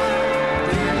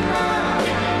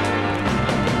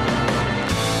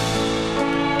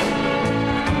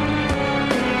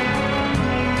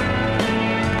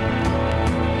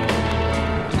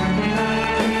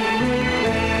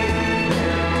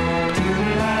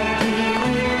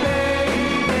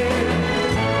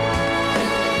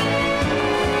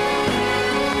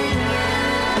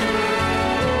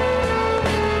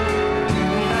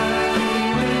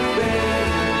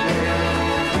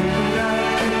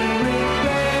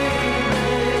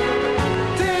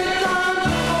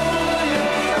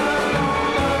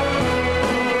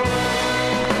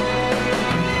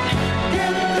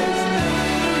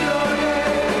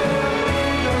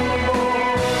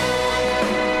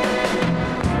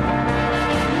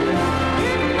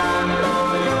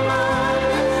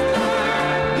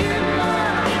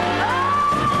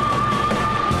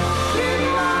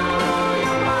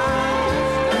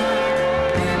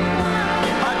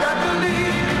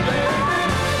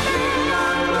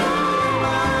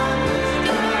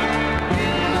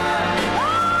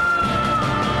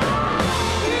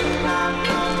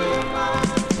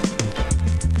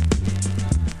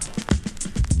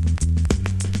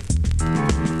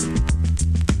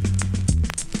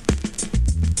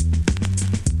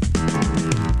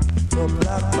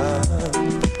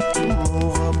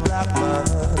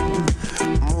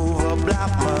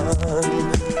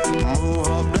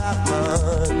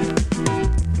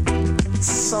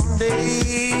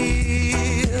Someday,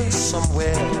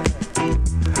 somewhere,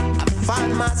 I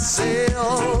find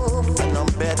myself in a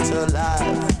better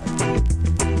life.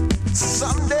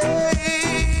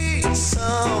 Someday,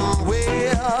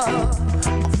 somewhere, I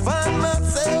find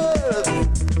myself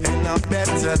in a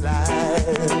better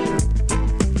life.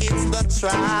 It's the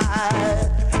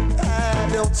try, I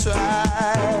don't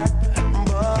try,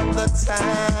 but the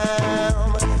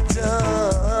time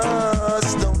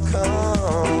just don't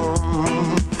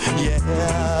come.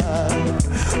 Yeah,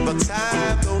 but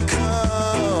time don't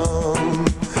come.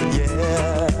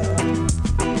 Yeah,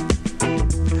 I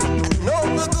know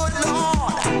the good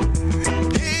Lord,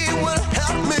 He will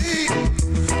help me.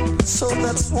 So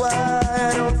that's why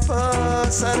I don't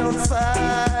fuss, I don't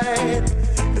fight.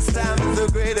 This time is the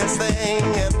greatest thing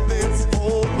in this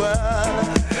whole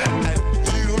world. And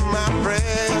you, my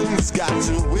friends, got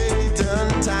to wait on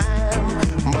time.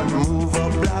 But move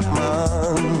up, black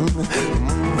man.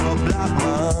 Move up, black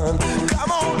man.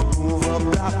 Come on, move up,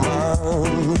 black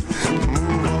man.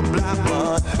 Move up, black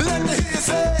man. Let me hear you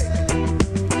say,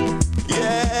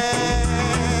 yeah.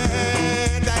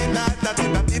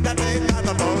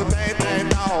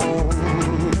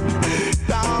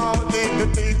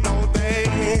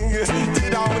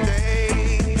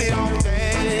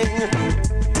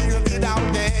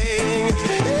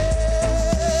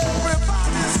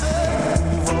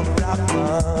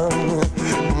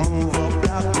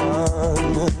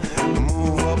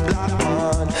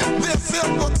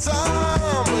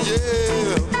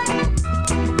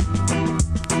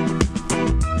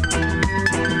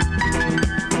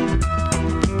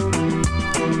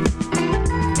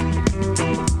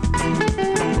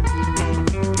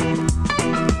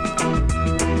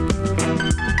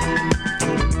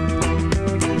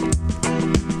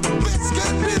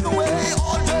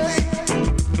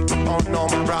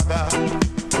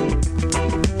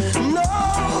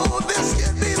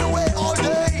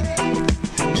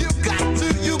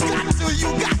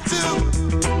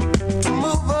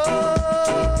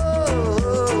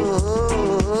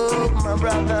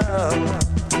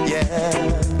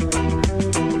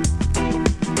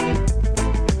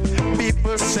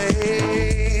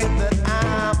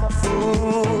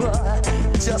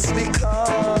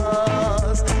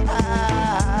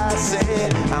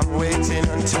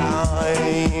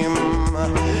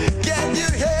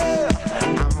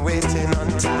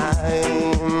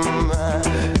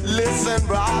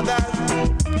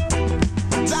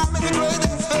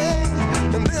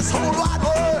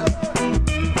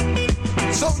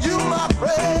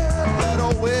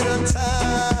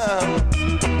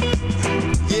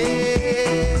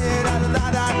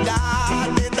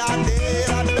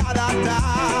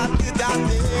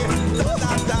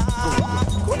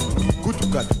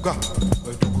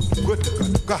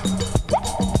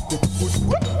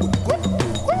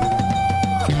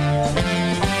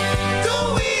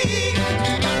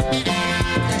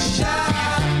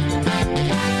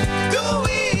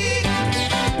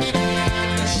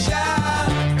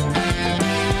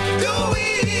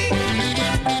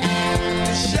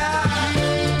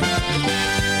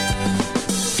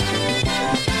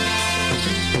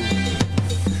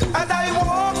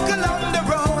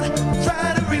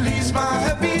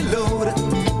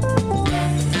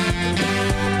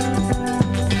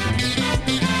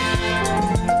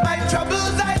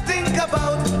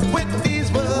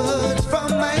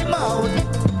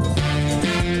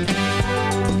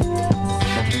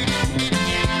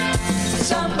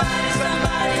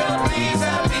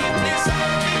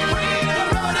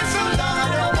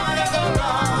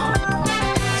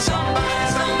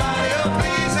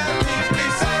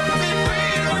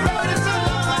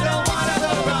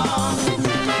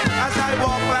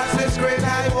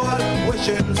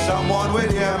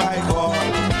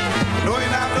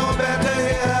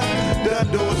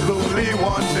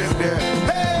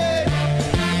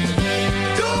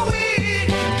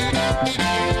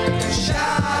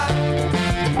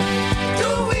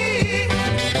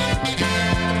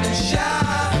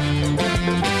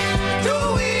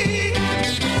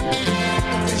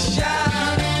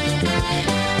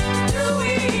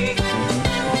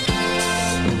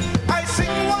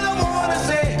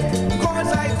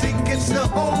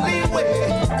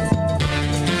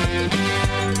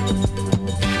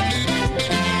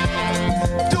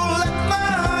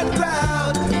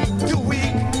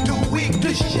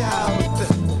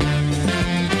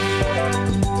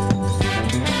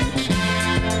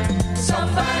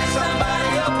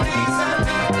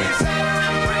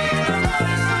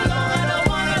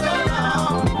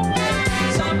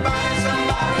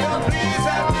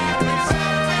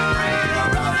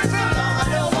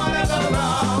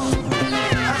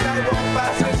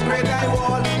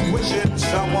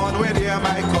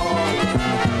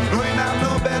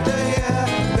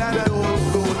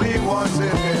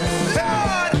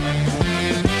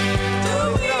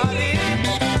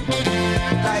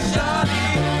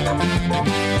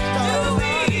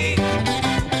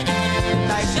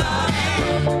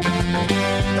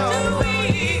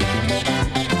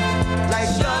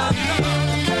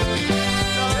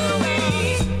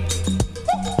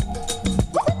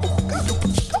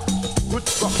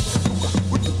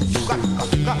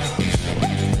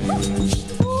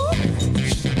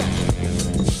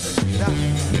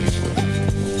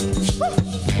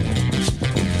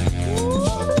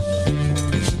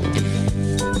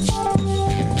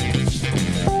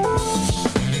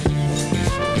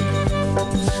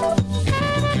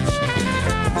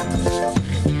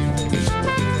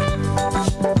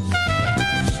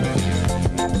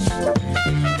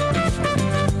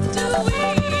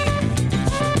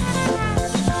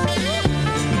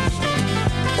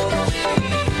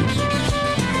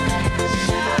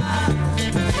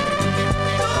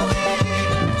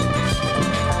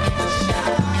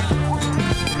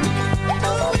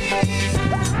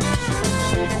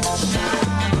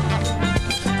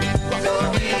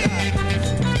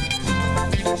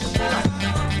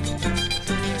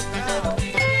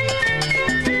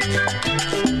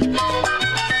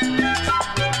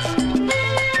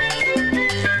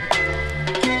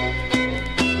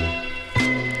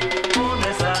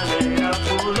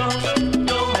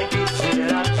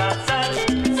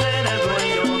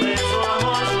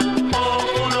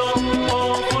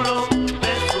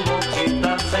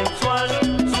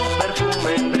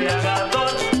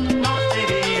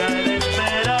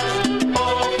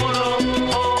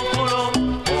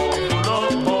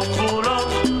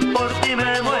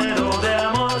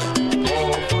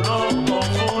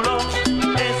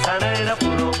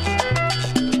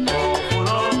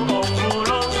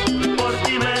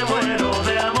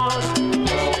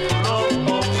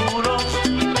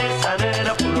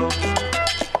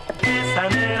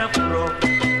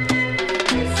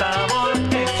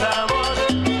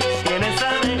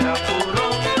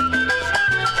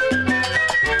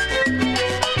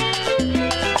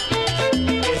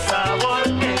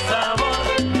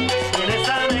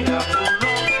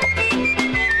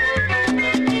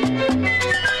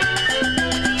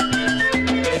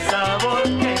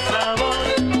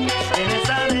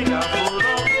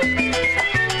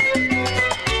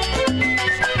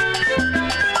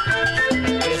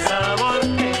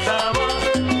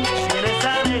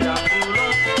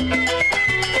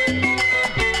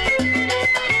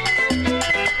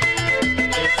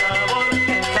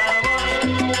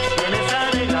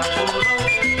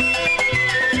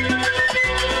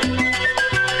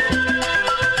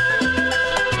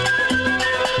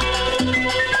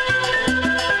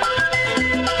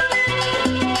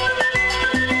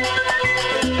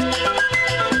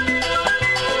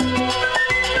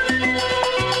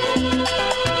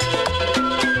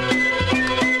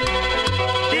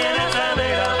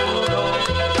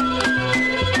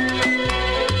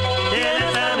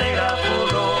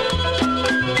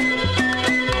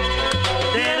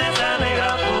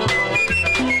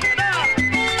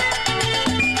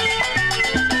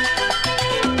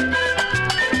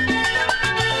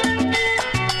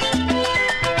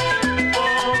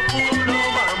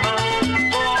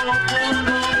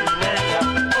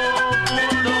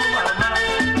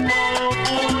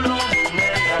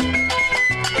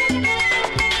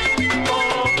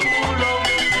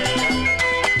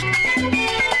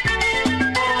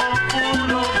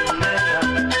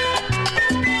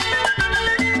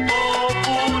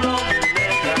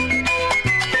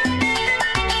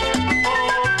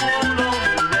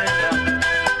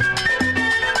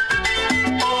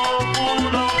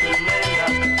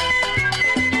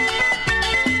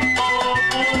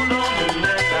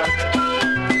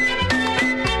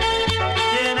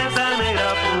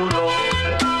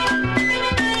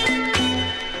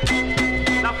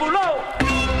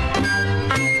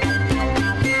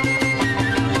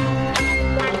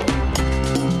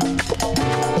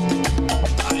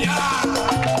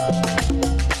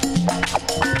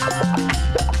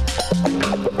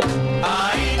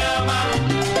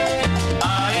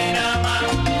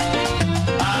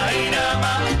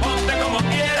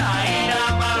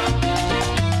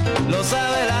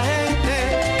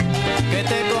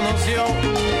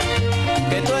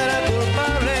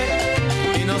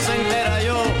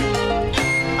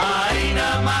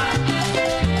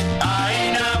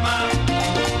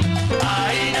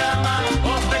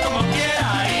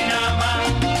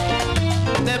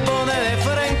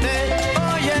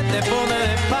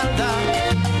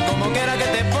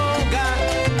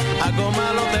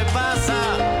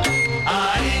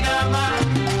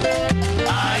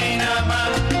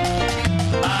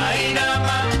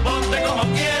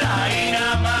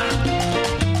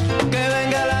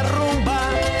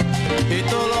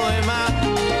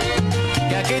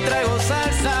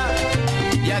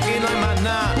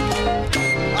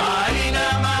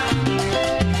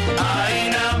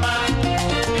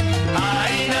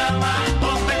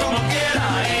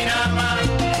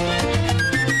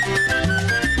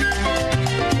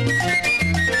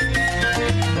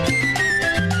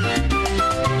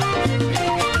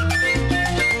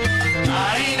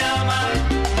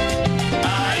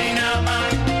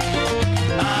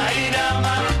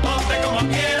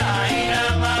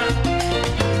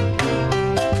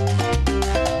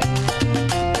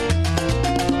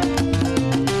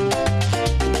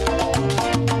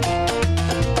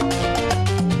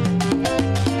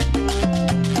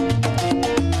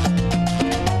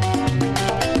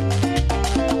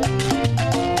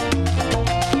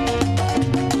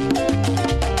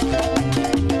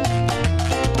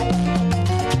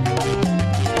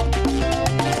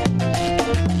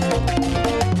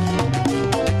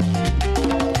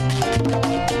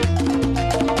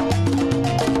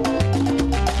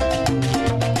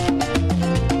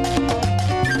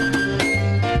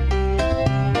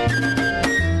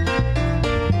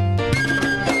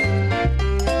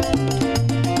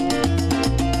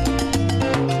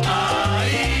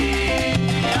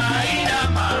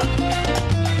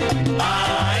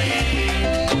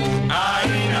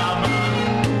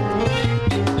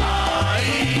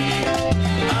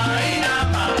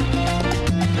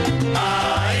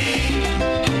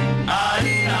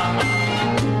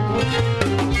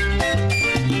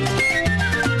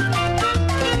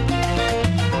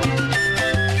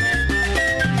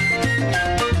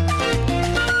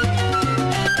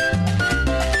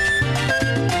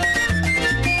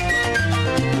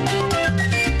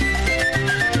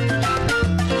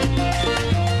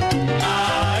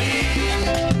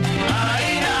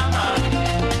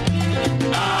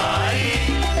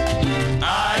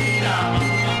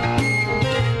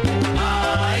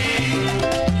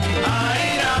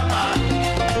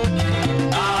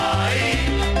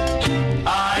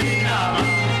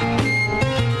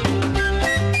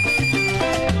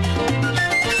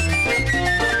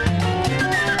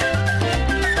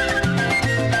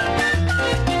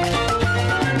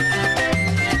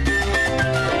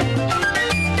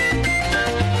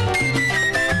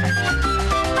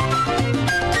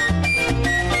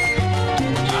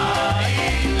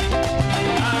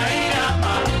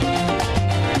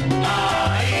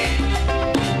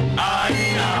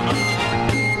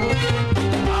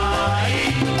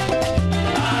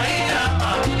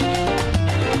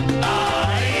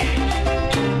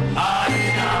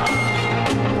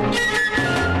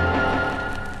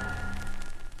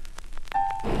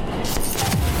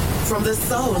 From the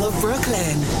soul of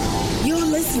Brooklyn, you're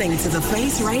listening to The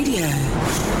Face Radio.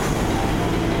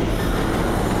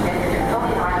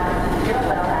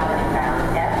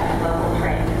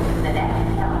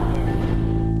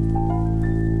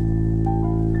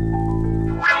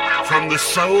 From the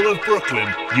soul of Brooklyn,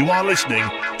 you are listening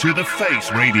to The Face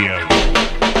Radio.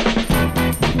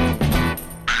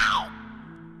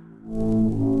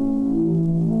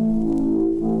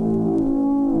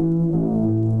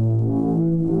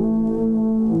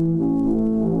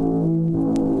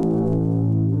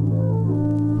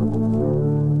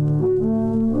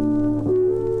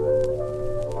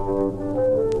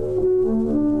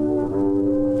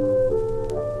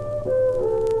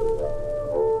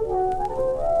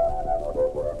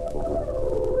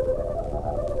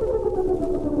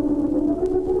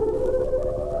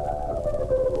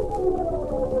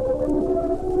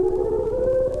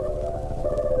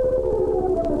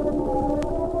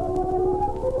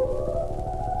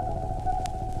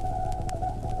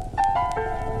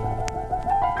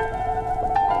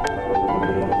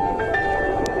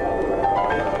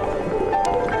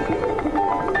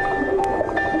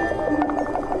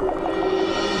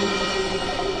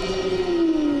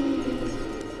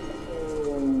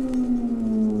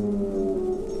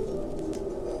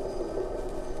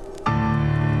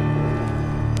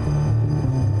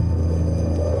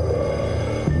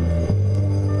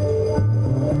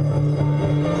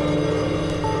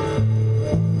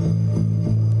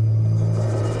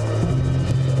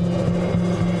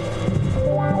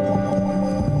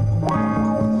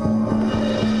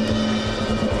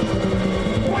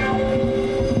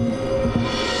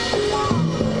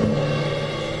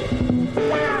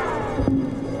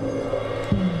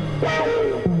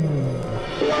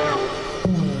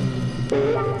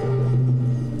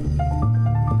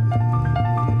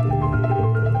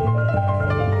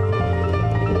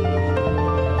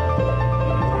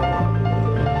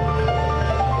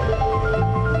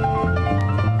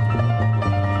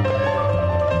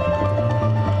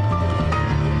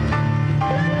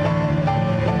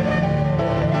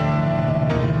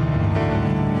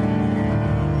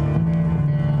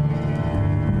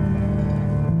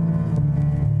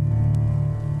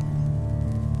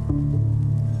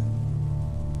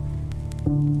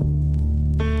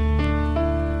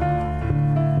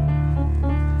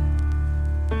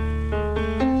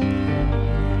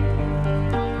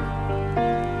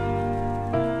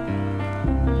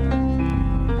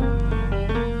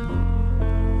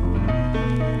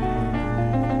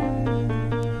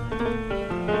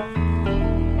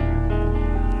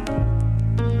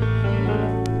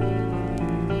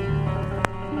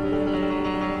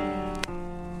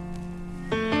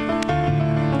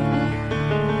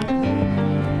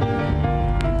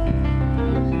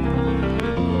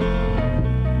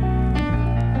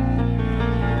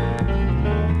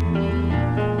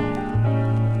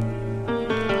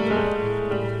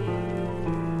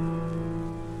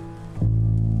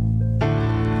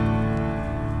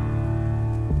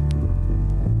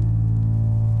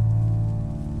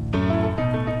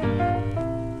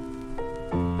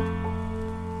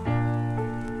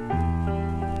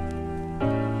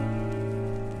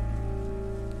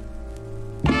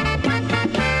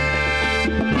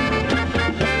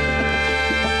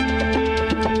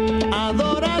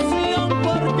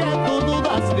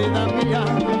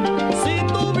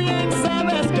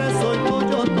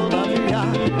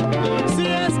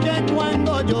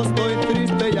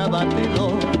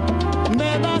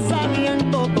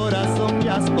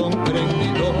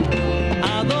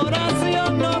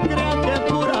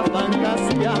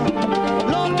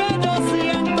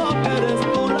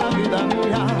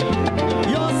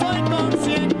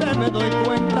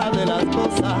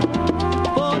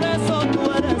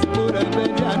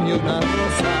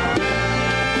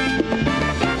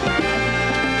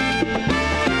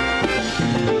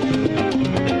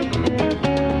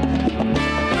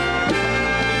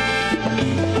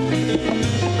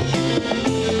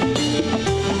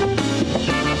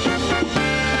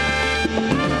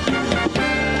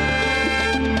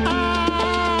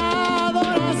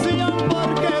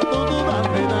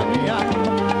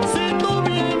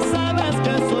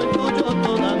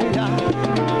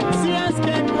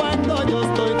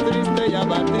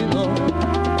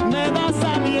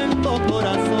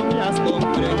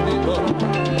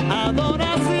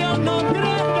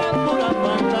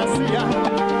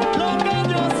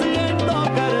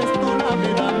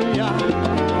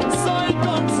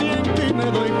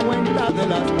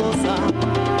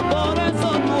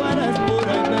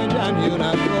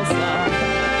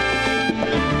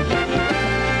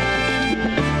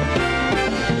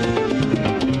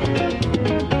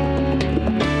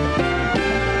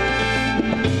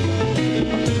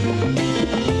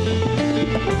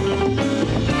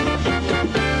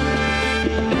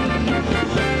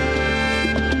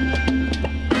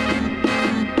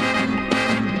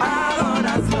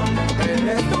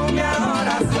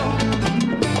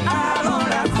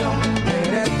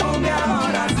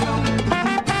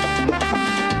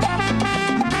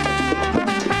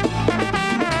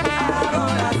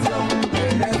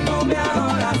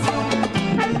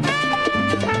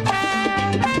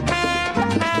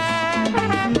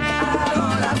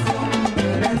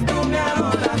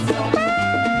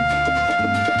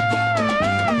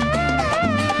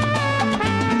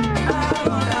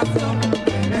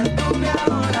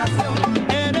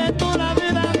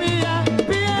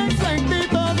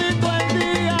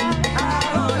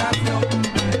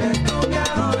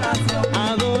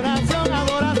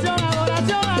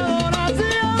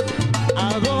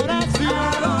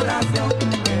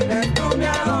 eres tú mi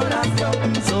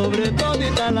adoración. Sobre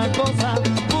todita la cosa,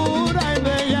 pura y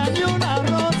bella y una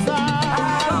rosa.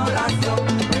 Adoración,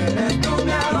 eres tú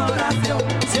mi adoración.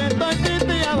 Siento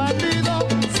triste y abatido,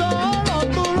 solo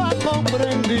tú lo has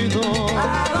comprendido.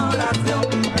 Adoración,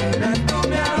 eres tú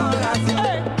mi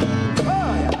adoración.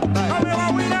 ¡Hey! ¡Abre la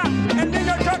huila! ¡El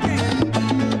niño Chucky!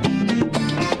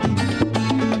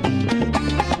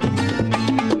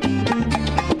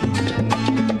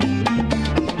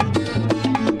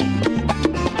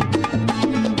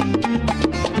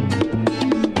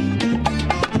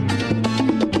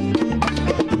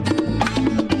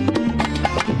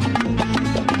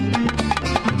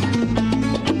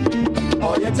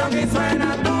 Oye, Chucky,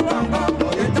 suena tu bongo.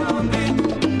 Oye, Chucky.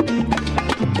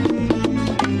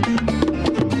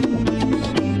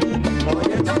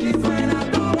 Oye, Chucky, suena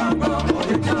tu bongo.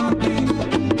 Oye, Chucky.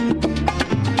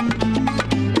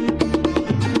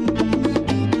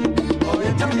 Oye,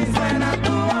 Chucky, suena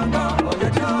tu bongo. Oye,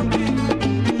 Chucky.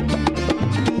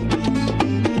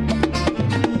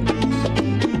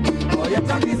 Oye,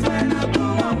 Chucky, suena tu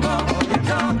bongo. Oye,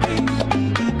 Chucky.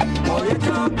 Oye,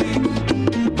 Chucky.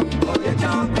 Oye,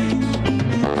 Chucky.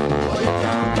 Oye,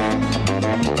 Chucky.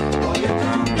 Oye,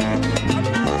 Chucky.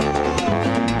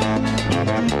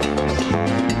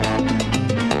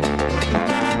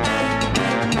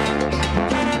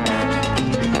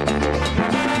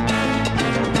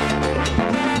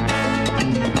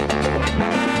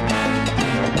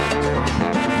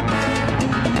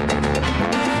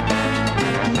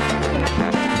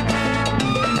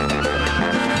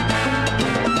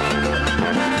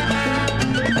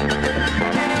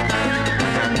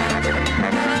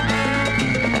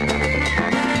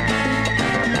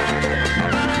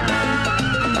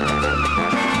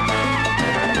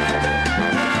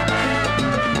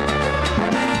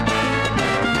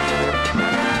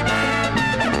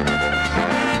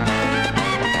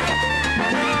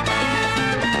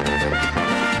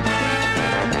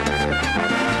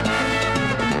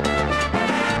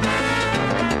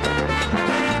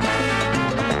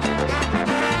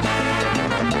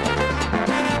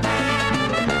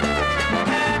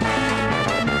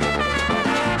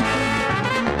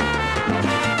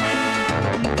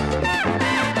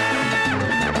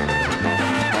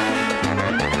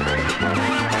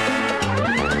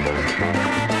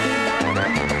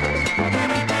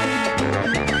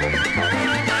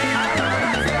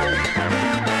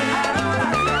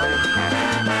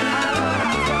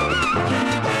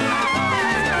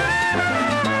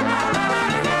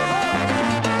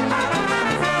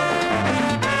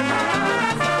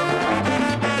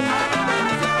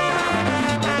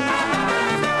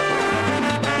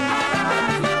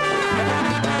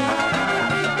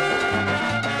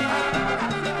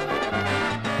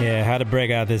 Yeah, how to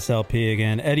break out this LP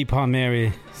again. Eddie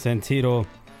Palmieri, Sentido.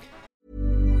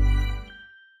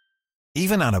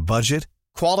 Even on a budget,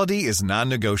 quality is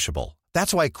non-negotiable.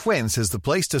 That's why Quince is the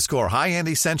place to score high-end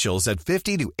essentials at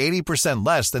 50 to 80%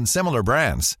 less than similar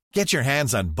brands. Get your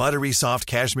hands on buttery soft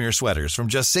cashmere sweaters from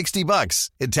just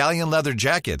 $60, Italian leather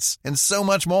jackets, and so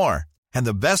much more. And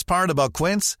the best part about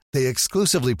Quince, they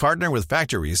exclusively partner with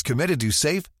factories committed to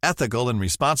safe, ethical, and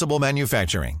responsible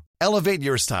manufacturing. Elevate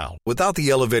your style without the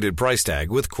elevated price tag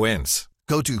with Quince.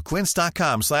 Go to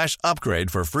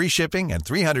quince.com/upgrade for free shipping and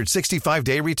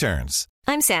 365-day returns.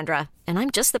 I'm Sandra, and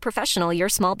I'm just the professional your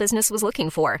small business was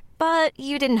looking for. But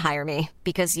you didn't hire me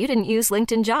because you didn't use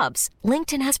LinkedIn Jobs.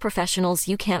 LinkedIn has professionals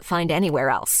you can't find anywhere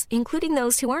else, including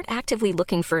those who aren't actively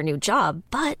looking for a new job,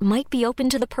 but might be open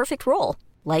to the perfect role,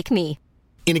 like me.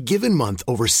 In a given month,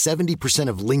 over 70%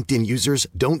 of LinkedIn users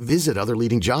don't visit other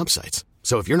leading job sites.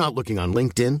 So if you're not looking on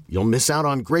LinkedIn, you'll miss out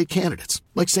on great candidates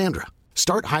like Sandra.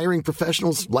 Start hiring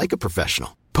professionals like a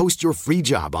professional. Post your free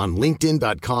job on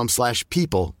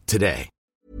linkedin.com/people today.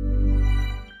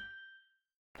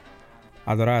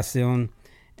 Adoracion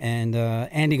and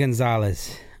Andy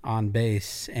Gonzalez on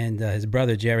bass and his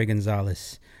brother Jerry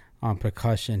Gonzalez on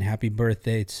percussion. Happy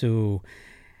birthday to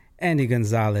Andy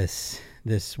Gonzalez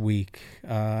this week.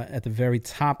 At the very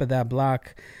top of that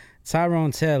block,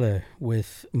 Tyrone Taylor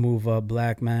with Move Up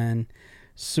Black Man,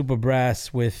 Super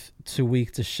Brass with Too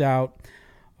Weak to Shout,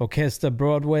 Orquesta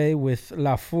Broadway with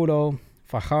La Furo,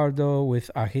 Fajardo with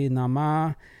Ahi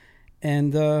Nama,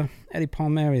 and Eddie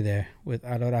Palmieri there with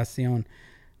Adoracion.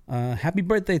 Happy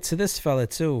birthday to this fella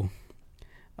too,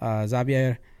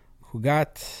 Xavier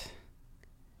Hugat.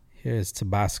 Here's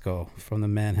Tabasco from the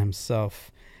man himself.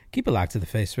 Keep it locked to the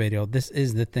Face Radio. This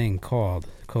is the thing called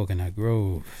Coconut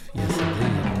Grove. Yes,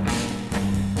 indeed.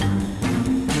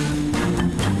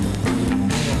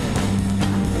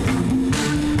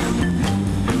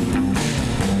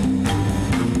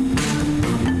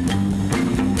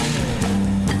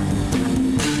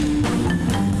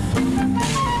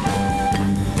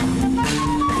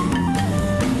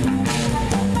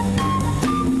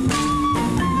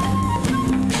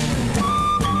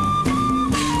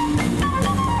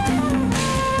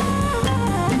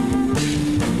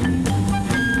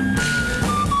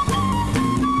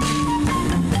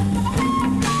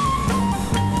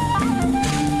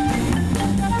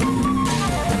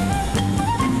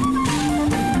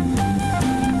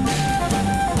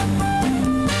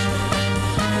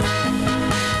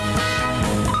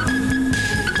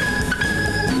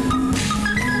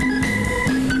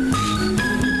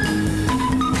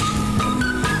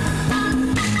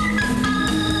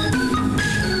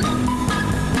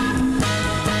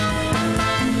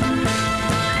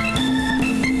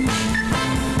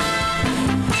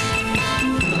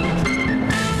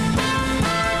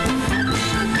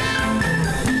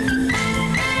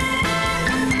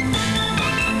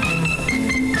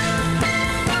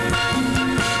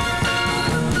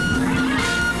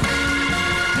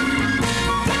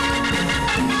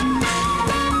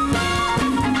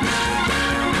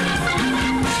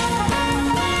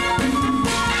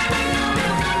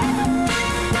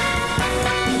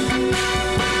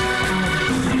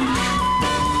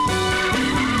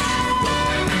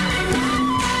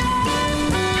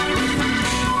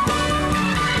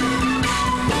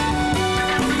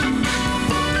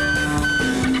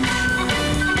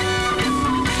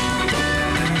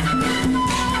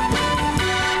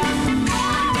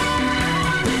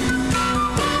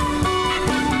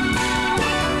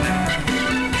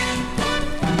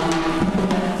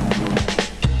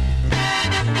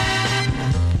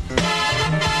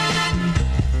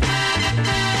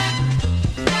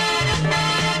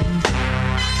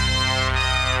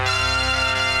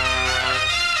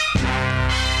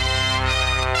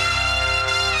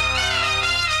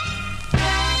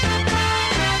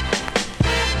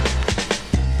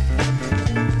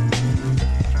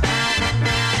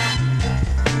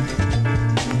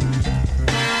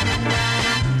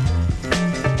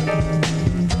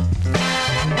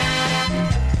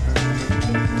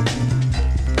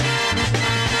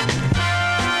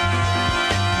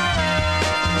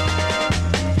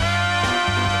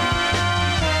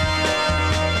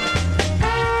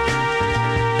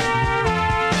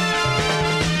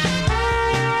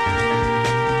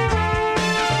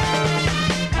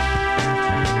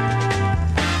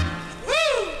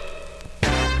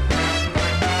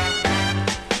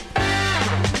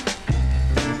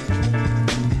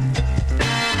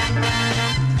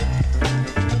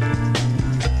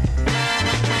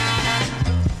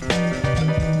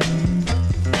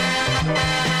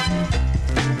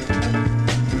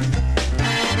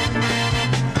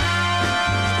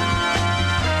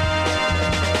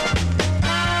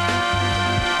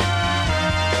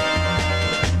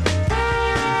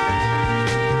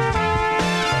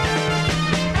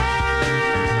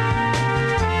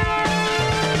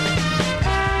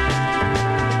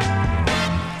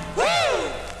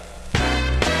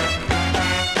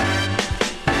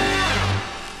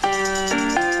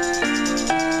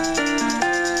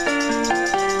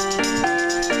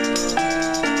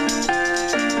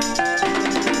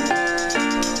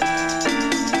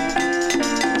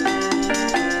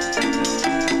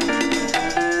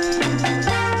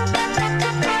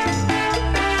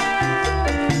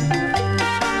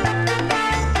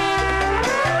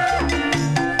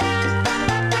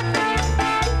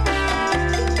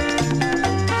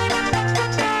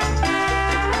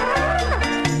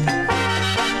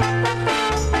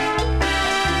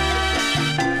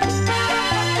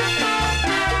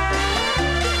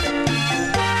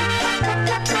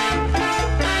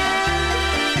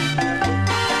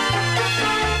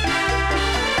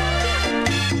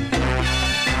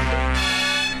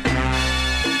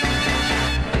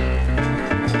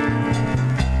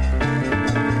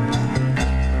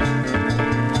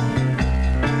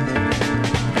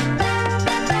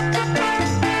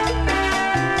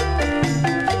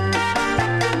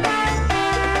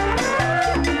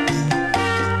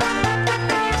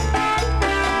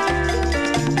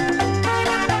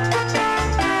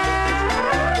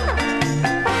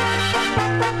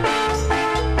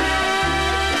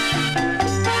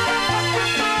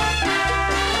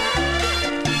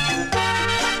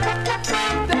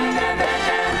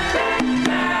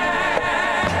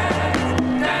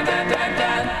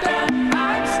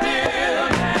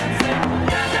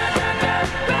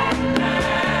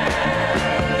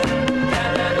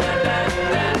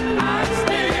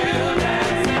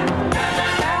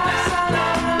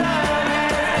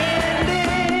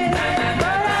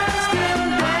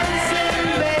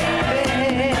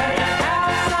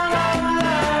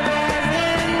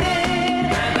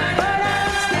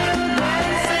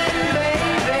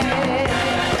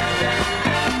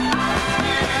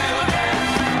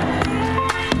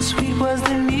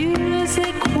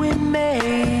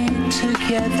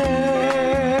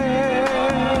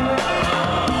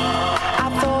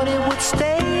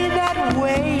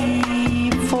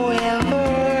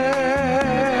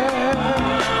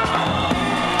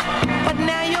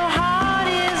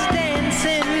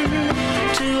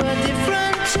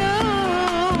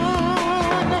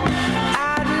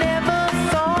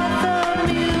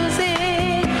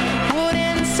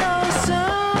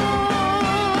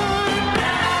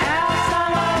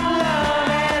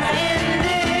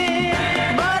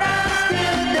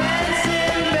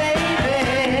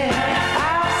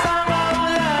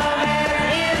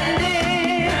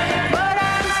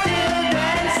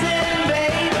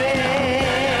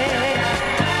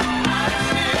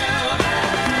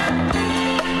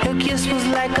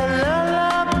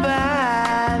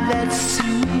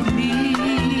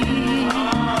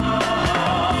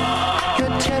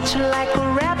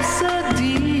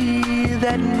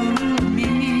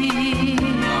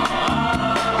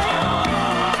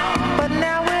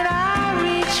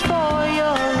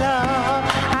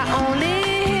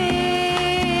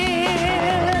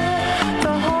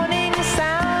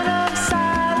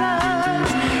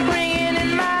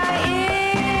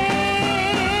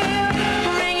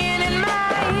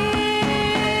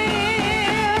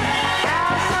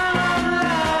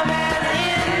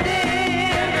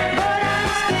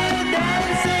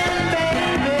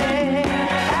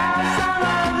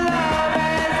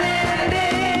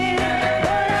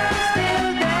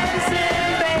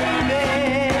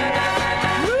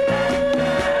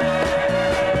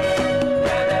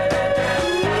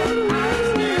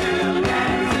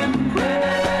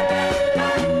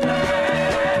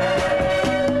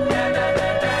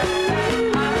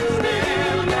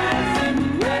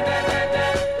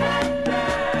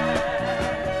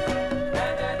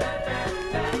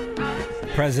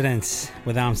 Presidents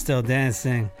with I'm Still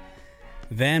Dancing.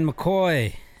 Van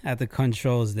McCoy at the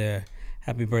controls there.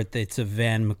 Happy birthday to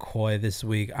Van McCoy this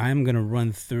week. I'm going to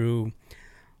run through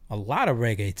a lot of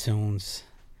reggae tunes,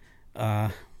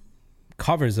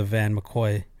 covers of Van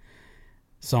McCoy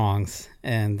songs,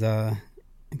 and I'm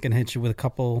going to hit you with a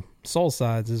couple soul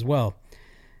sides as well,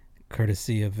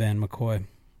 courtesy of Van McCoy.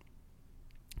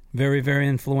 Very, very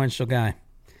influential guy.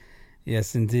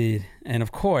 Yes, indeed. And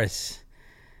of course,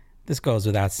 this goes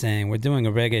without saying, we're doing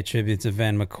a reggae tribute to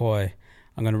Van McCoy.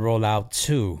 I'm going to roll out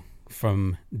two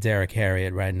from Derek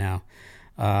Harriott right now.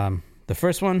 The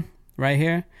first one right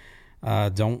here,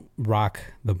 Don't Rock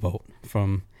the Boat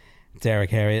from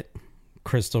Derek Harriott,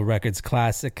 Crystal Records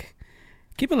classic.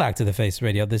 Keep it locked to The Face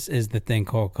Radio. This is the thing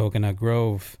called Coconut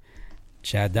Grove.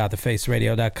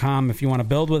 Chad.thefaceradio.com if you want to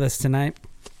build with us tonight.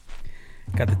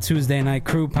 Got the Tuesday night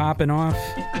crew popping off.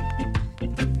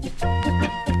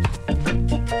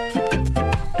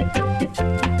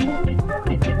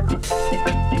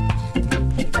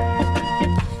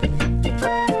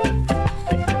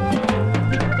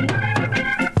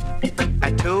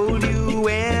 I told you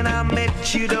when I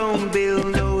met you, don't build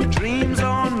no dreams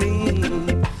on me.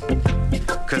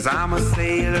 'Cause I'm a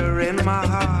sailor in my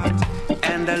heart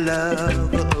and I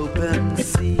love the open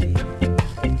sea.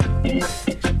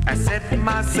 I set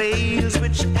my sails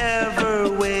whichever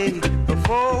way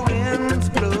before winds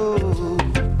blow.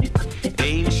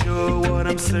 Ain't sure what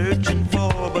I'm searching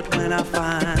for, but when I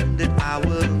find it I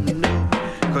will know.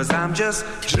 'Cause I'm just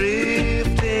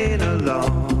drifting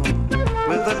along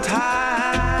with the tide.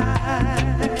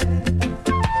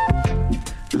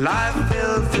 Life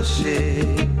fills the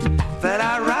ship that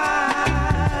I ride.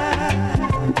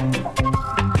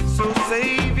 So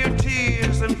save your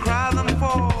tears and cry them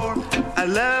for I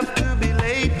love to be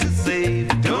late to save.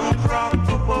 Don't rock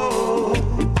the boat.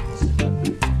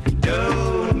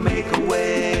 Don't make a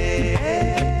wave.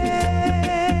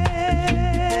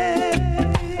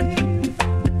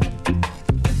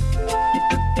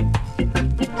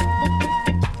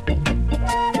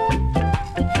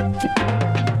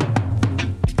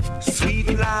 Sweet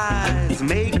lies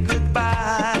make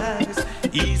goodbyes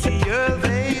easier,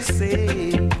 they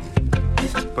say.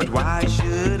 But why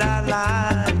should I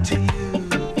lie to you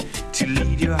to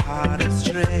lead your heart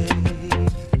astray?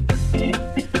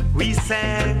 We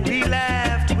sang, we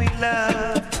laughed, we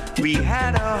loved, we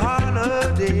had a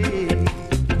holiday.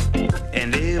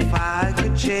 And if I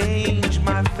could change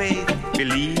my fate,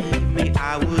 believe me,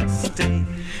 I would stay.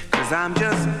 'Cause I'm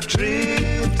just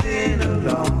drifting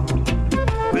along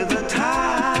with the tide.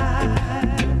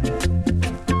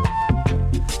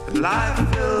 Life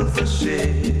fills the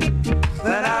ship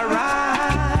that I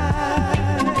ride.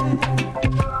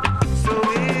 So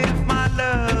if my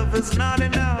love is not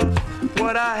enough,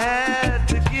 what I had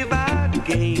to give I'd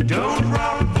gain. Don't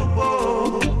rock the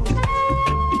boat.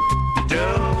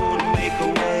 Don't make a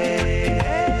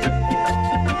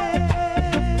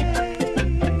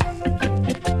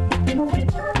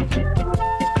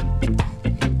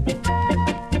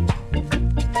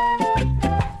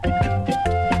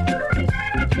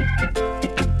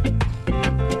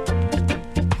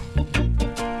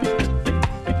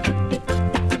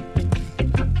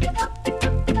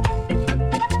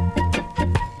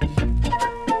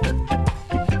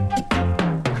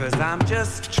I'm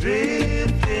just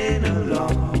drifting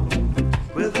along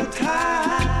with the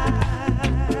tide.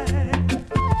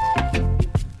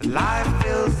 Life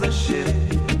fills the ship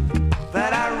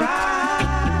that I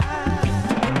ride.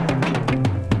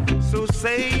 So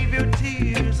save your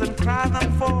tears and cry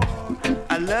them for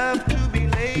I love to be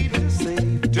late to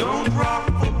save. Don't rock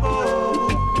the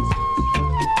boat.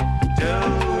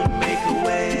 Don't make a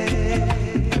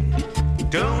wave.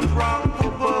 Don't rock the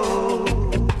boat.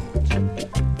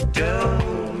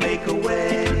 Don't make a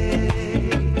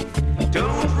wave.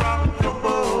 Don't rock the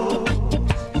boat.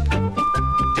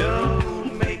 Don't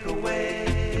make a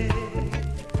wave.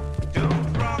 Don't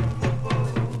rock the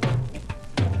boat.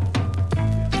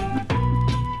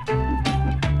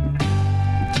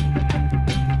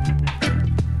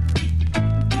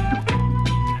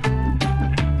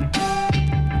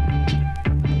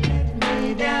 Let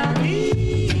me down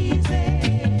easy.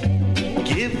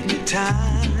 Give me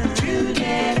time to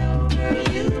get over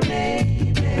you,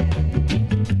 baby.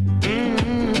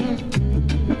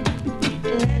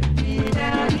 Let me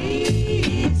down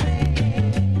easy.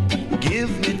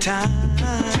 Give me time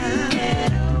to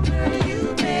get over you,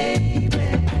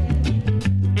 baby.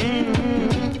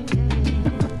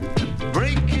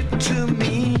 Break it to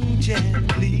me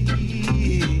gently.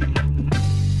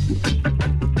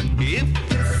 If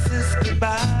this is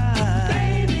goodbye,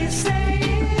 baby, say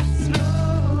it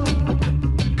slow.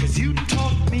 'Cause you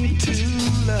talk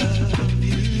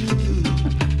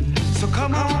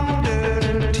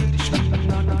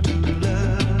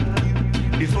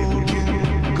before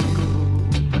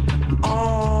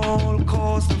all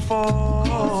cause to fall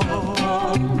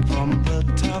from the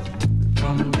top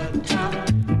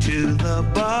to the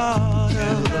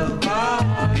bottom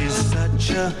is such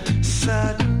a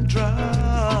sudden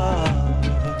drop.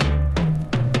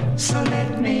 So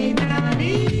let me down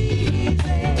easy.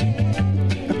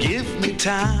 Give me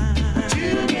time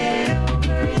to get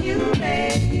over you,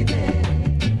 baby.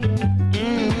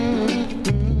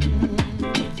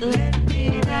 Let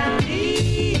me down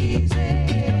easy.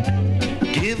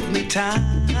 Give me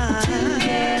time to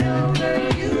get over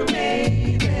you,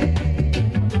 baby.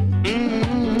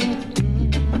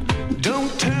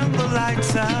 Don't turn the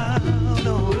lights out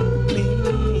on me.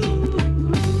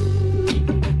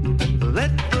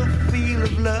 Let the feel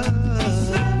of love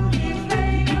slowly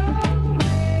fade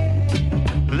away.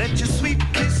 Let your sweet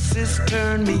kisses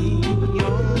turn me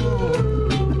on,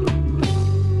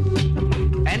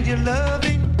 and your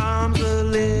loving arms a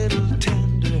little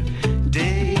tender,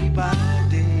 day by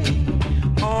day.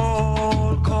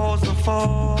 All cause to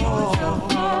fall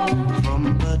from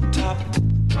the top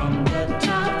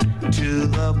to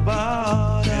the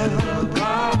bottom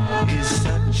is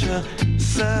such a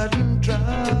sudden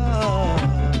drop.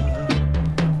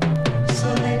 So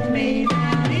let me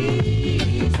down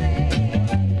easy.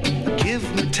 Give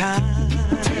me time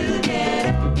to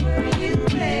get over you,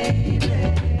 baby.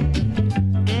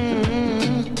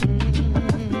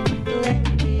 Let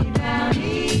me down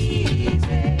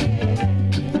easy.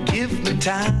 Give me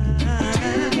time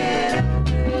to get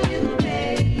over you,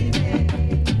 baby.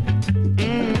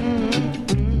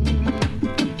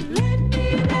 Let me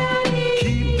down easy.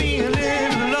 Keep me a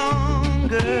little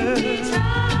longer.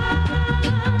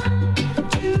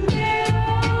 To get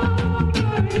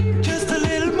over you. Just a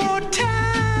little more time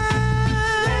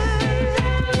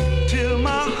till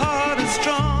my heart is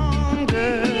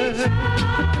stronger.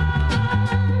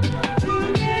 To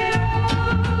get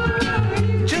over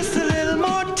you. Just a little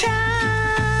more time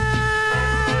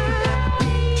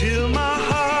till my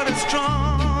heart is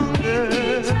stronger.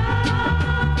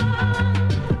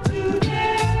 To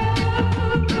get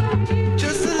over you.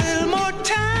 Just a little more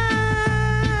time.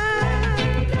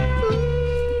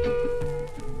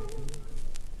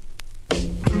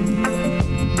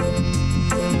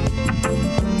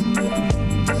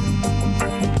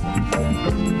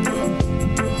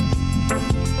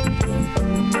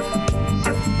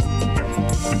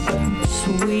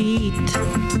 Sweet,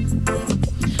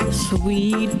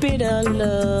 sweet bitter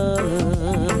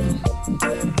love.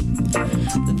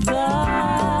 The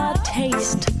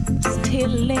taste still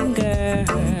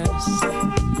lingers.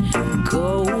 Go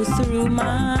through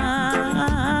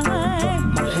my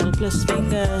helpless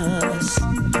fingers.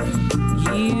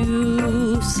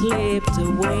 You slipped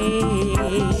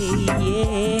away.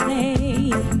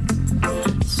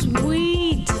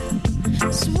 Sweet,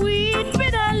 sweet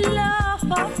bitter love.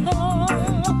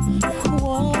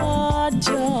 What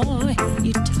joy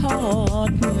you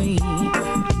taught me.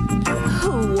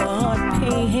 What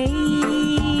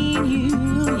pain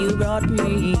you brought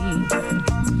me.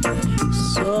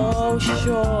 So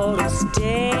short a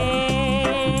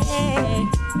stay.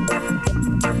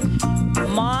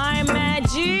 My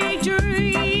magic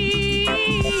dreams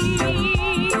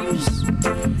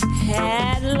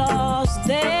had lost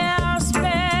their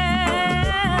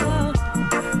spell.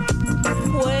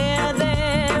 Where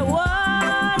there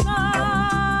was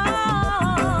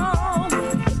home,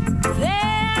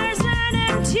 there's an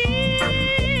empty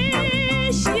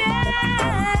shell.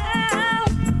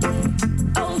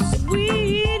 Oh,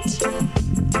 sweet,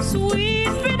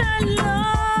 sweet bitter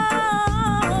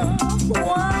love,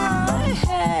 why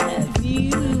have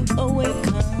you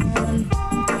awakened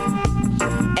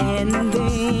and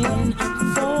then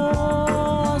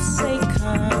forsaken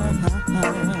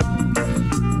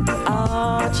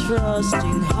our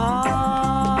trusting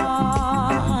heart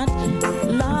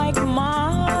like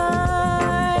mine?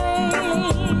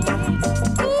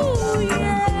 Ooh,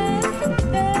 yeah.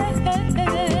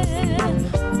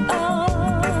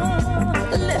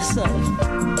 Listen,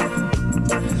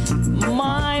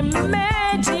 my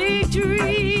magic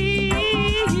dreams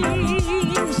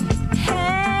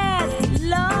had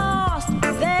lost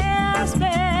their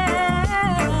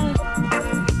spell.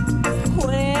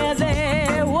 Where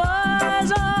there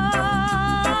was a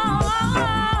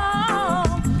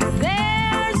home,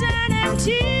 there's an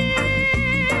empty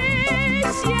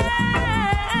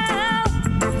shell.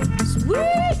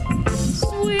 Sweet,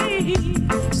 sweet,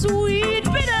 sweet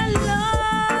bitter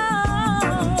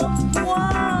love,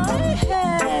 why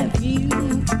have you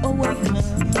awakened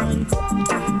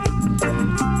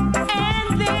and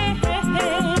then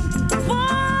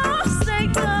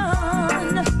forsaken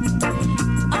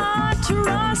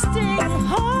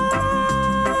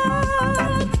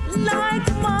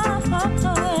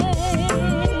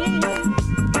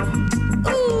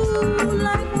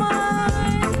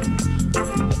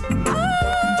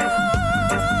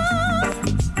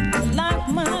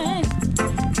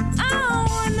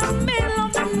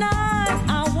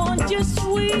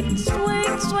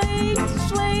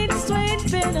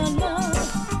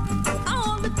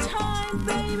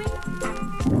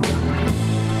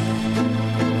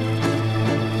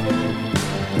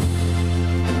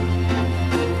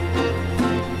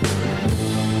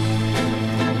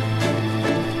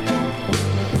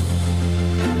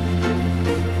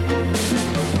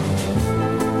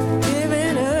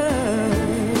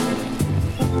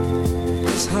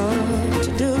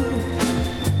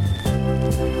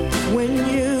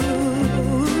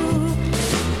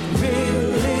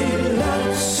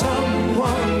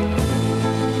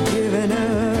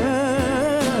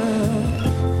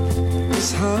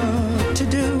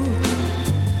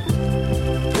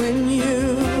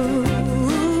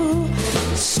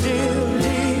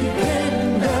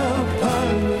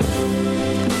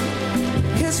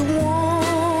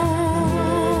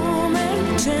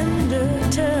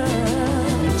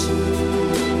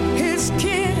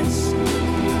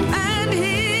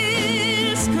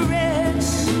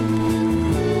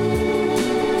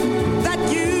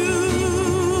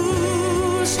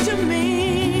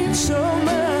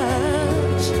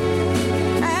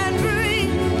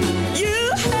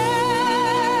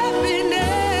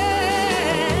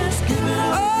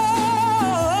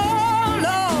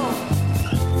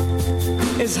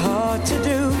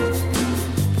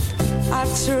I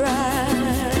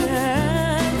tried,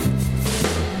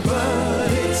 but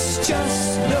it's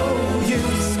just no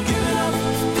use giving up.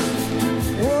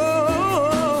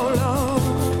 Whoa, Lord,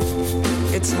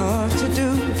 it's hard to do.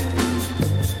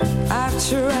 I've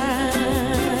tried,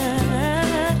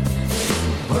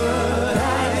 but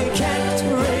I can't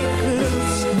break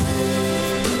loose.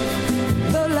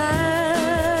 The light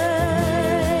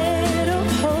of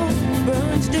hope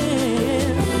burns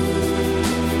dim,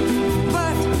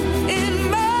 but in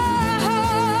my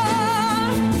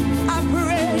heart I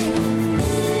pray.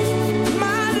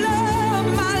 My love,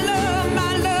 my love,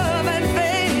 my love and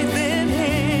faith in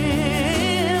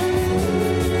Him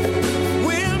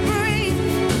will bring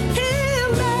Him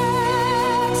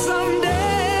back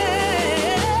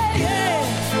someday. Yeah.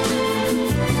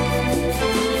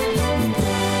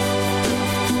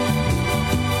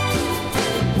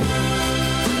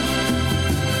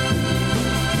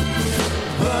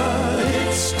 But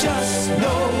it's just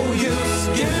no use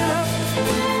giving up.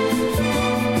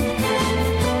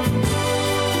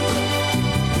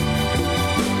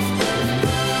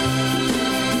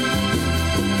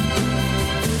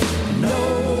 No,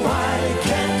 I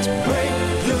can't break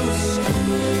loose.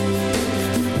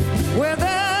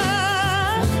 Whether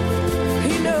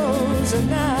he knows or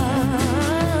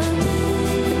not,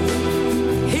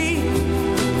 he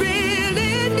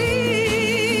really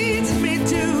needs me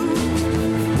to.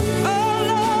 Oh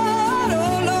Lord,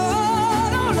 oh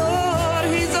Lord, oh Lord,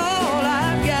 He's all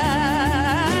I've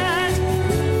got.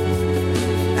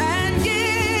 And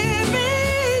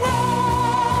giving up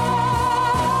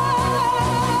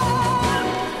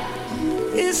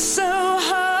is so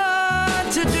hard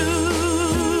to do.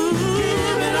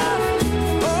 Giving up,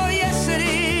 oh yes it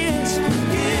is.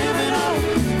 Giving up,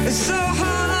 it's so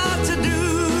hard to do.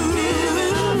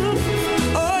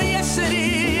 Oh yes it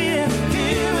is.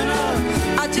 Giving up,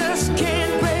 I just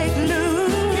can't break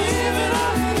loose. Giving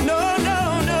up, no, no,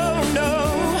 no, no.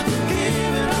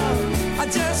 Giving up, I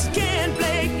just can't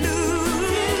break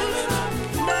loose.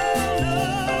 No, no,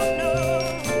 no.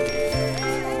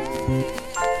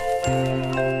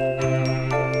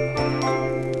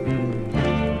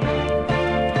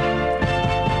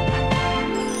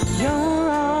 Your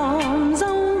arms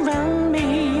around me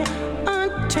are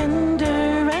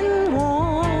tender and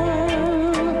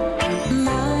warm.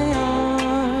 My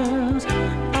arms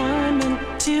are meant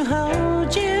to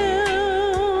hold you.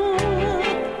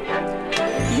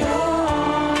 Your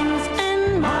arms and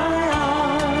my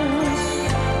arms,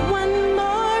 what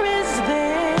more is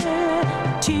there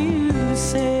to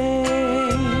say?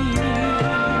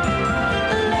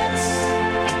 Let's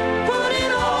put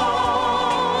it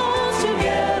all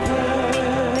together.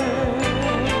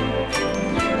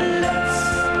 Let's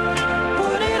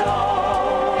put it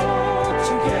all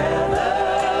together.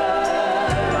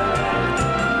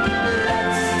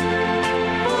 Let's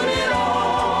put it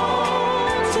all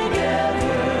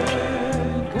together,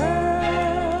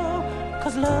 girl,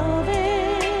 'cause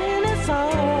loving is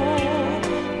all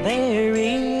there is.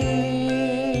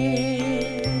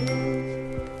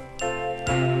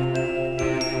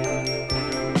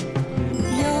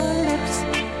 Your lips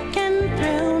can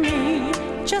thrill me,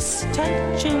 just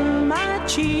touching my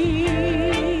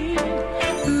cheek.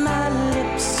 My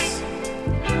lips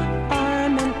are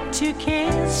meant to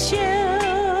kiss you.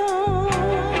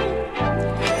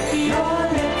 Your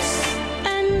lips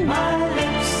and my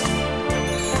lips,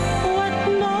 what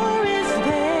more is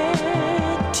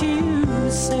there to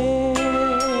say?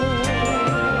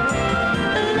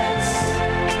 Let's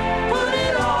put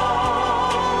it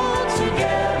all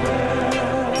together.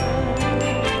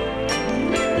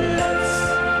 Let's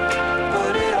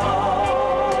put it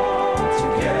all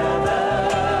together.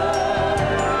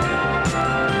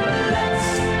 Let's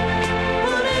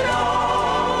put it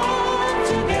all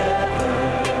together,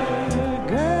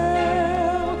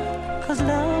 girl, 'cause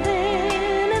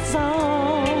loving is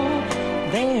all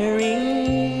there is.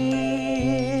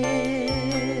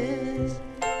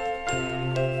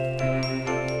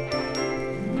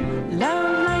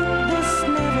 Love like this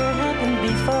never happened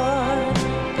before.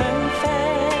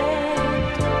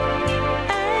 Perfect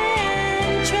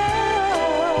and true.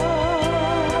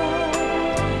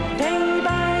 Day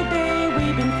by day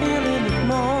we've been feeling it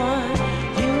more.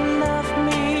 You love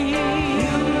me,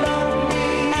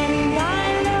 and I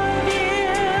love you.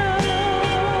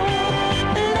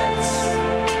 Let's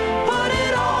put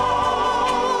it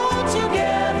all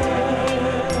together.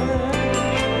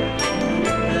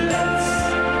 Let's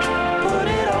put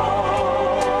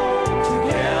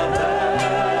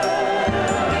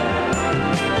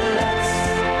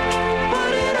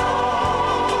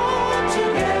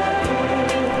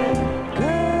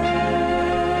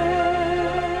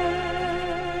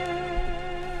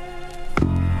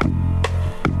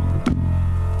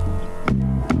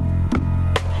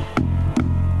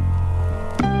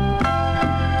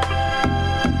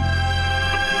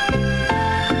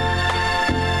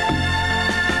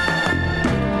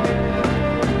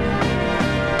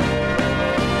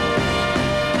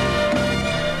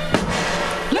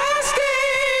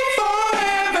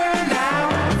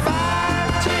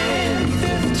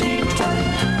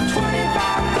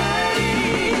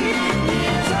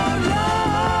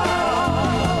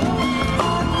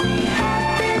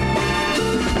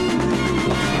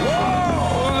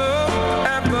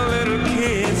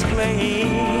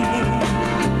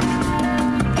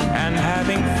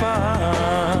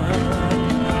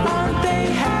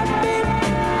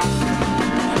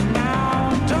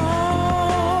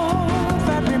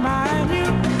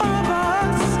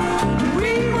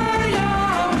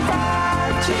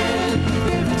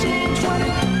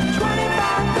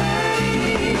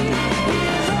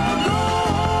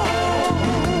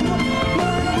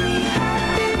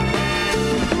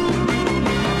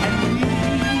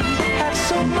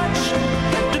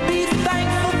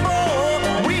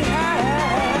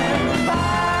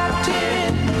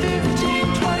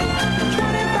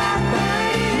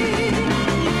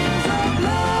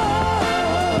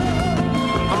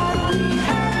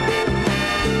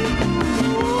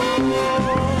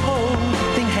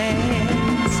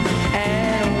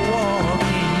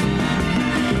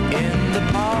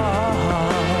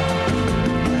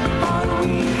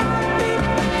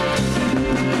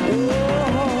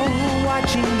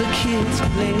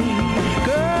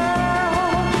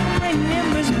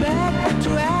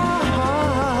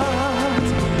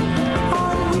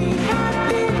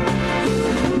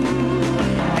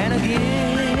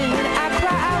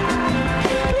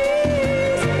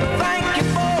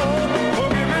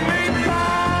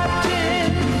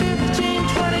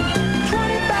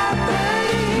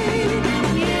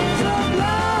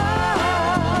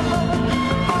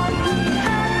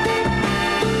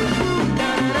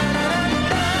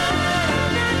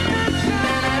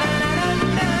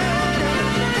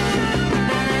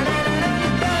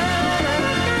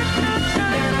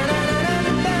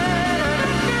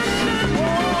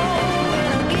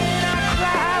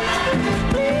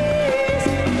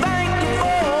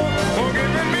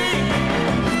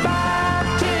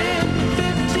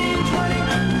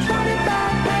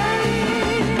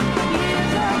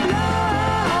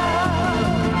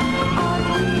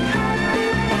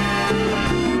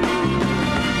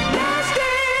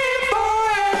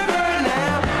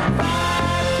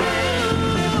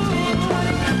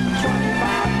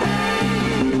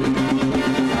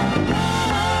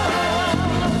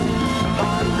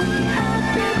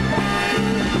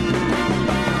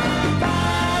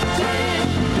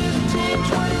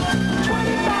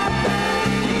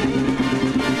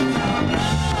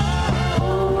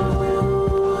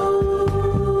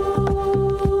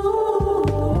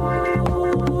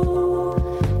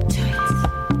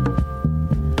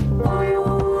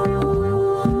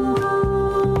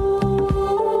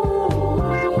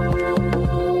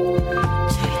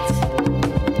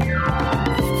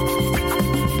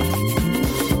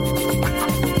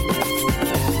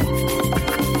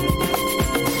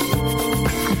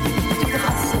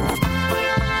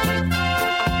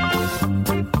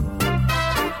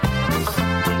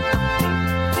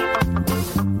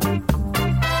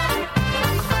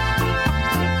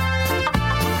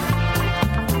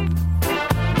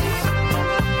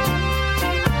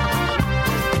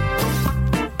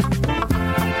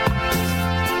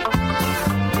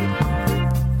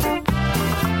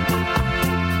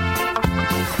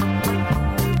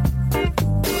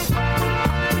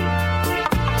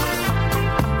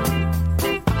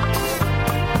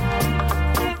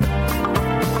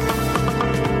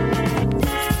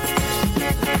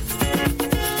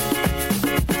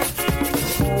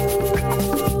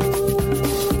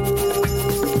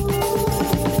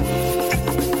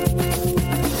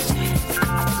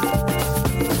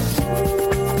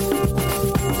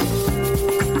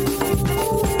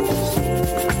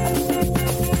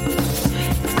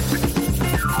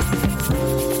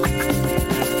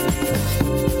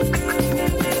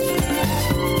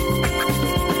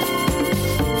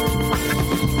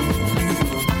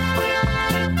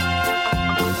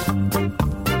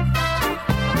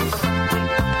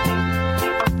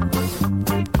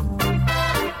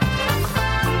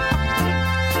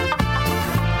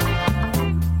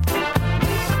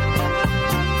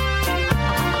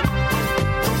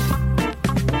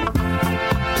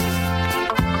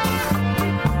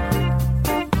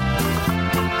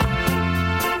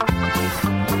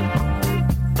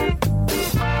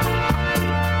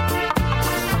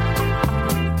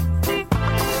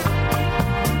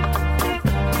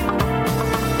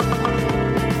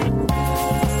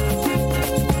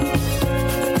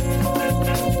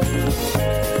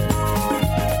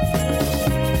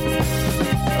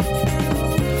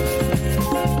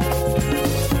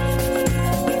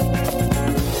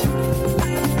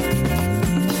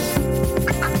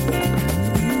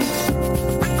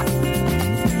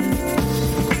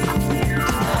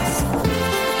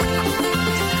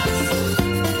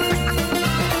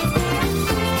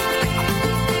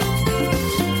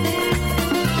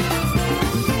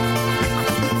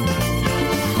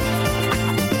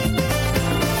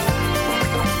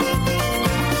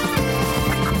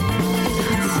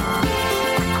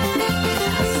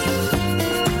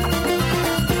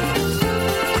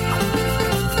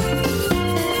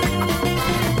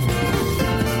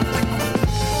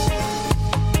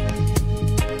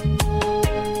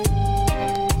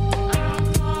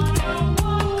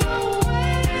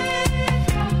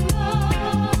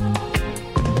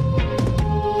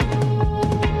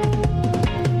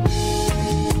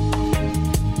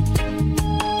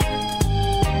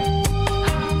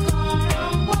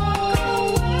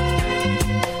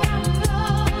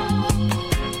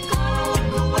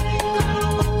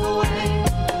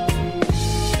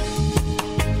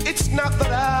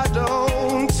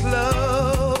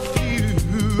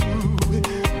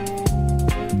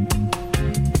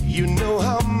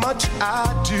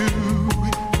you.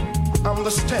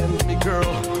 Understand me, girl.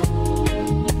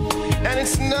 And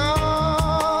it's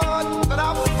not that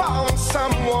I've found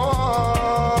someone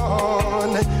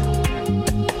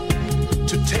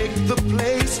to take the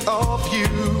place of you.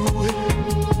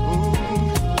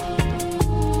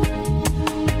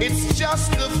 It's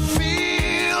just the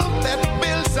feel that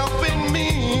builds up in me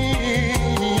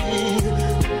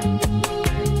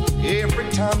every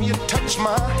time you touch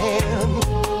my hand.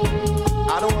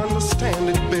 I don't understand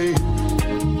it, babe.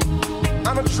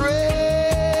 I'm a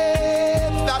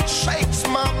dread that shakes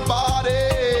my body.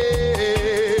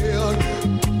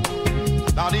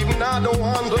 Not even I don't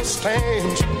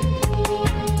understand.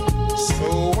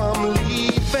 So I'm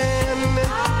leaving.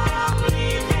 I'm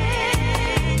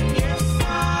leaving. Yes, I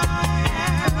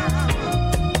am.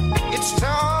 It's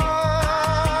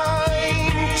time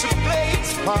to play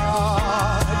its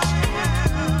part.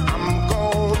 I'm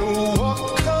gonna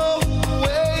walk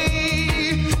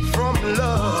away from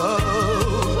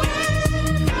love.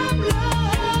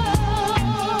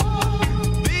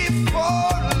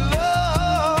 Before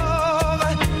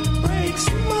love breaks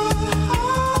my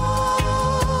heart.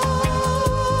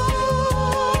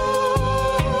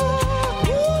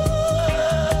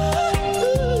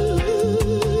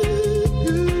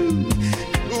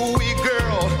 Ooh, wee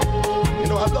girl, you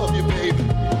know I love you, baby.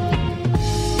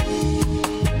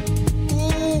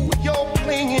 Ooh, you're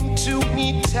clinging to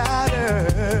me tighter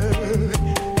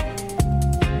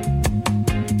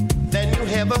than you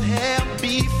ever have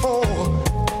before.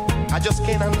 I just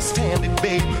can't understand it,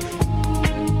 babe.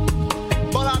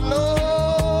 But I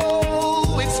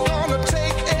know it's gonna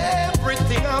take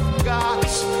everything I've got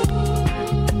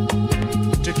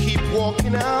to keep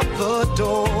walking out the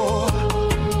door.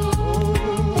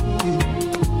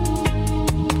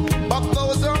 But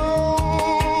those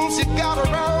arms you got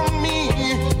around me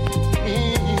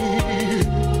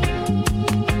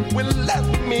will let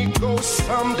me go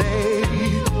someday.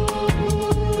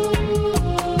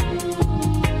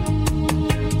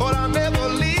 But I never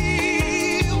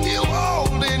leave you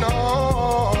holding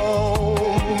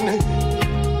on,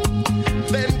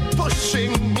 then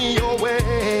pushing me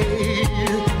away.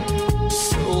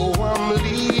 So I'm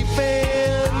leaving.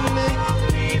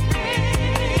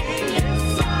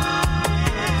 Yes, I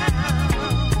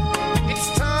am. It's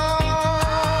time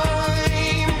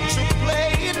to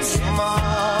play it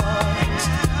smart.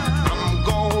 I'm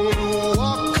gonna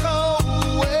walk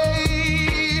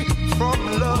away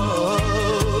from love.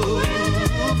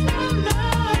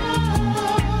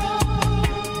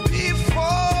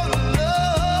 Before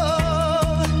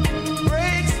love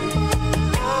breaks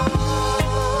my heart.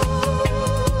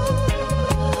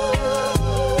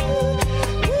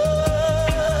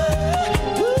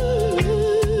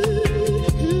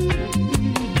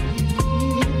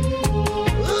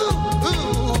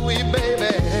 Ooh, wee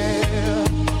baby.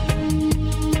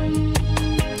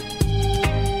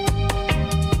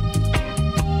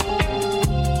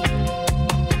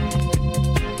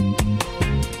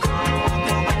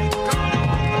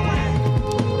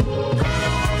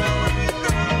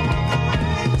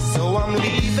 So I'm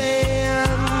leaving,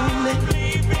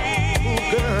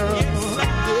 girl.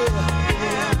 Yeah.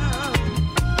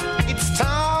 It's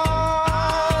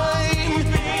time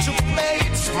to play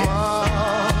it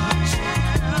smart.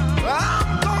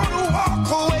 I'm gonna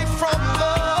walk away from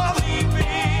love,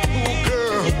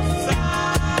 girl.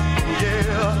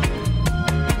 Yeah.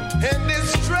 And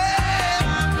this dread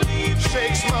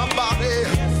shakes my body.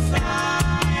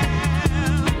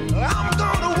 I'm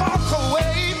gonna walk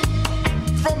away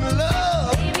from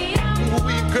love,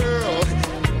 wee girl.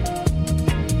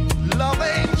 Love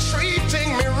ain't treating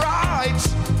me right.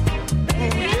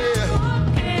 Yeah.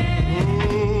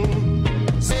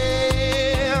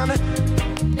 Saying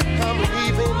I'm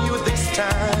leaving you this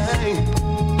time.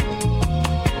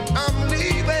 I'm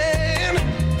leaving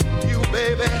you,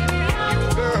 baby,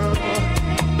 you girl.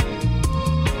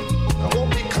 I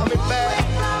won't be coming back.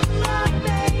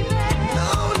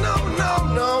 No, no, no,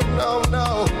 no, no, no.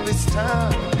 This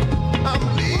time I'm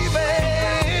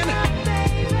leaving.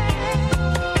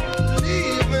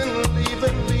 Leaving,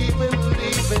 leaving, leaving,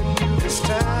 leaving you this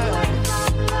time.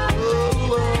 Oh,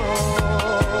 oh,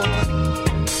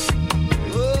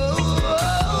 oh, oh,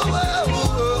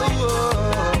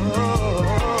 oh,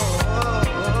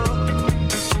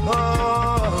 oh.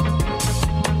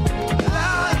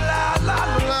 La, la, la,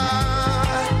 la.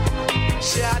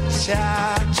 Cha, cha,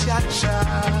 cha, cha.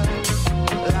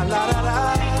 La, la, la, la.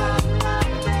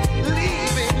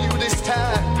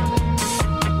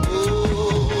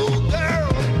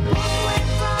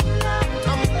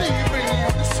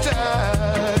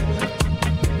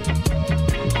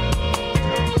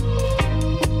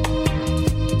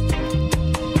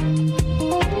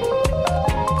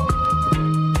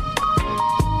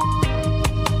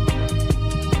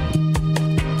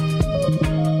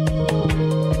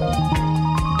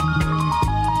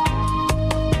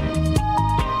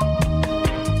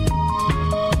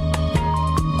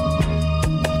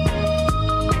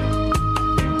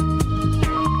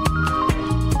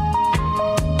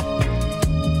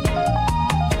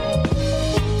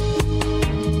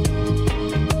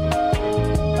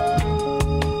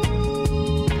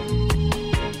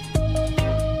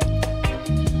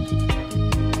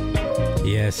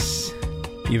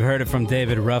 You've heard it from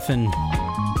David Ruffin.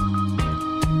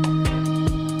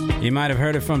 You might have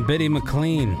heard it from Biddy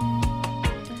McLean.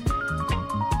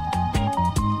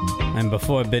 And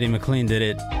before Biddy McLean did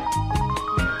it,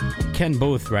 Ken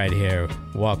Booth right here,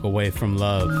 Walk Away From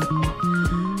Love.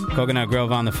 Coconut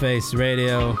Grove on the Face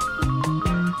Radio.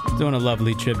 Doing a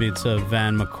lovely tribute to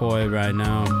Van McCoy right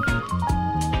now.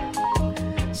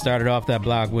 Started off that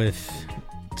block with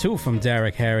two from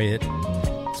Derek Harriott.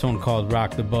 This one called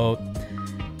Rock the Boat.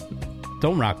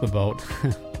 Don't rock the boat.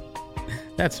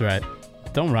 That's right.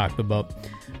 Don't rock the boat.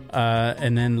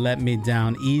 And then Let Me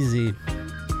Down Easy.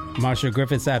 Marsha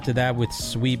Griffiths after that with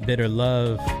Sweet Bitter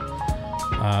Love.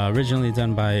 Originally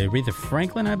done by Aretha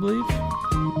Franklin, I believe.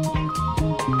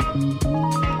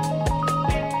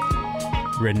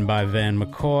 Written by Van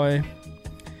McCoy.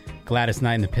 Gladys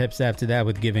Knight and the Pips after that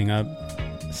with Giving Up.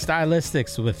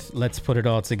 Stylistics with Let's Put It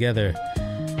All Together.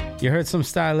 You heard some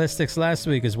Stylistics last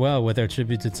week as well with our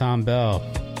tribute to Tom Bell.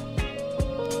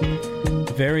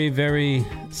 Very, very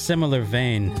similar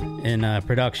vein in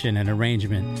production and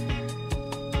arrangement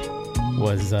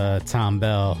was Tom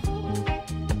Bell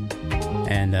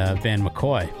and Van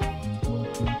McCoy.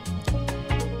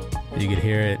 You could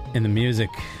hear it in the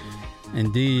music.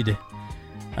 Indeed.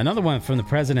 Another one from the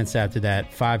Presidents after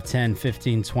that. 5, 10,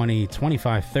 15, 20,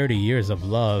 25, 30 years of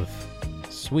love.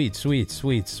 Sweet, sweet,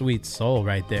 sweet, sweet soul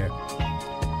right there.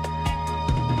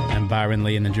 And Byron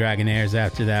Lee and the Dragonaires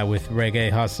after that with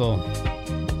Reggae Hustle.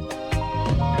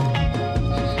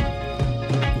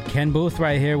 Ken Booth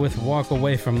right here with Walk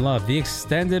Away From Love. The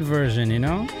extended version, you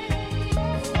know?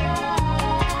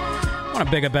 I want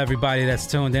to big up everybody that's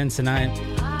tuned in tonight.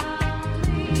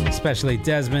 Especially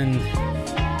Desmond,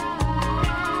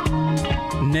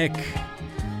 Nick,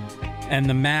 and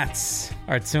the Matts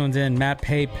are tuned in. Matt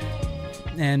Pape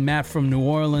and Matt from New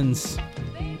Orleans.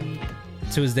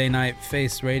 Tuesday night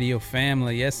Face Radio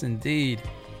family. Yes, indeed.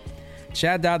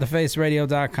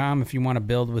 Chat.thefaceradio.com if you want to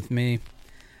build with me.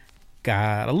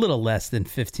 Got a little less than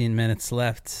 15 minutes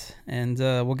left. And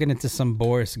we'll get into some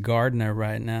Boris Gardner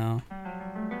right now.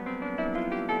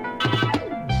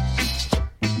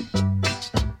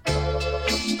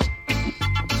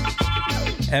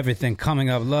 Everything coming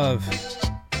up, love.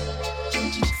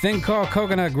 Thing called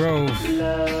Coconut Grove.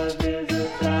 Love is a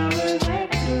flower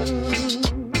that blooms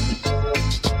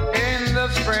in the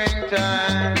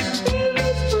springtime. In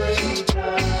the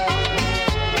springtime,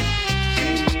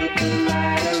 beneath the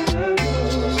light of the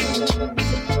moon.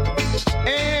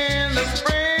 In the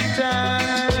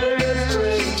springtime,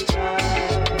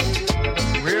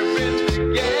 we've been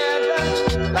together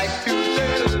like two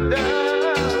turtles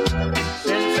dove.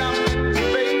 Since I'm with you,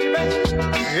 baby,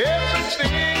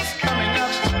 everything's coming up.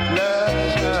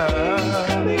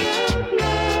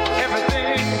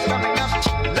 Everything's coming up.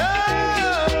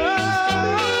 Love,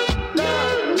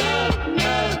 love, love,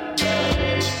 love, love.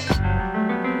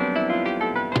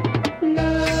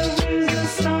 Love is a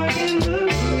song in the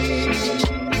breeze.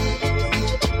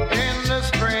 In the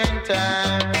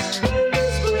springtime. In the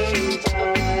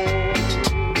springtime.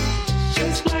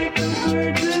 Just like the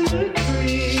birds in the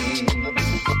tree.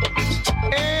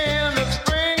 In the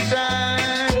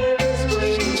springtime. In the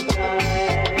springtime.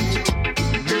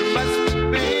 You must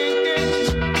be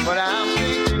thinking what I'm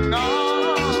thinking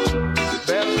on.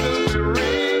 Bells will be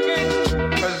ringing,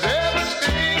 'cause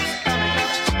everything's coming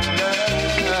up.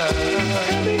 Love,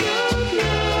 coming up,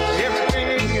 love. Everything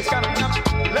is coming up.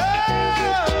 Love,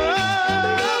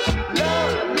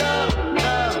 love, love,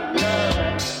 love, love.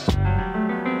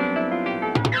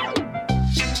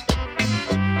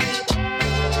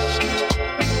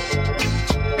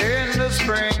 In the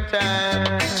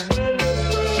springtime.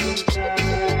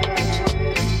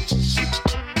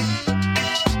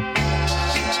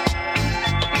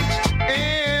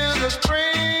 In the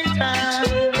springtime,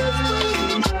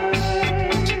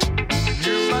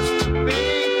 you must be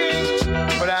thinking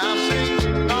what I'm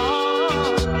thinking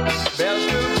on. Bells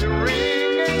will be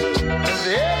ringing, 'cause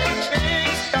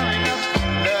everything's coming up.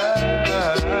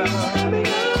 Love,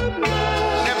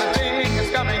 everything is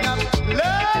coming up.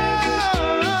 Love,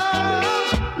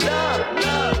 love,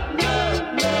 love, love,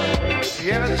 love.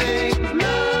 Everything's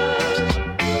love,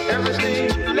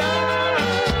 everything's love,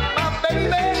 my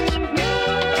baby.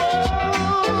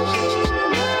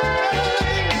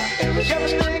 Everything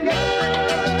is coming up,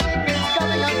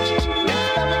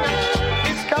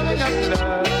 it's coming up,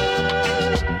 love.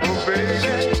 Oh, baby,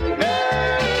 love.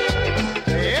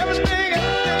 Everything is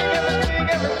coming up, love.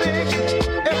 Oh, baby,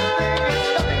 it's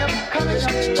coming up,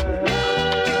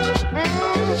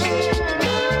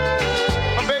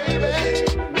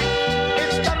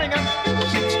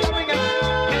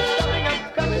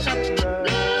 coming up, love.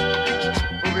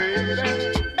 Oh,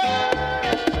 baby.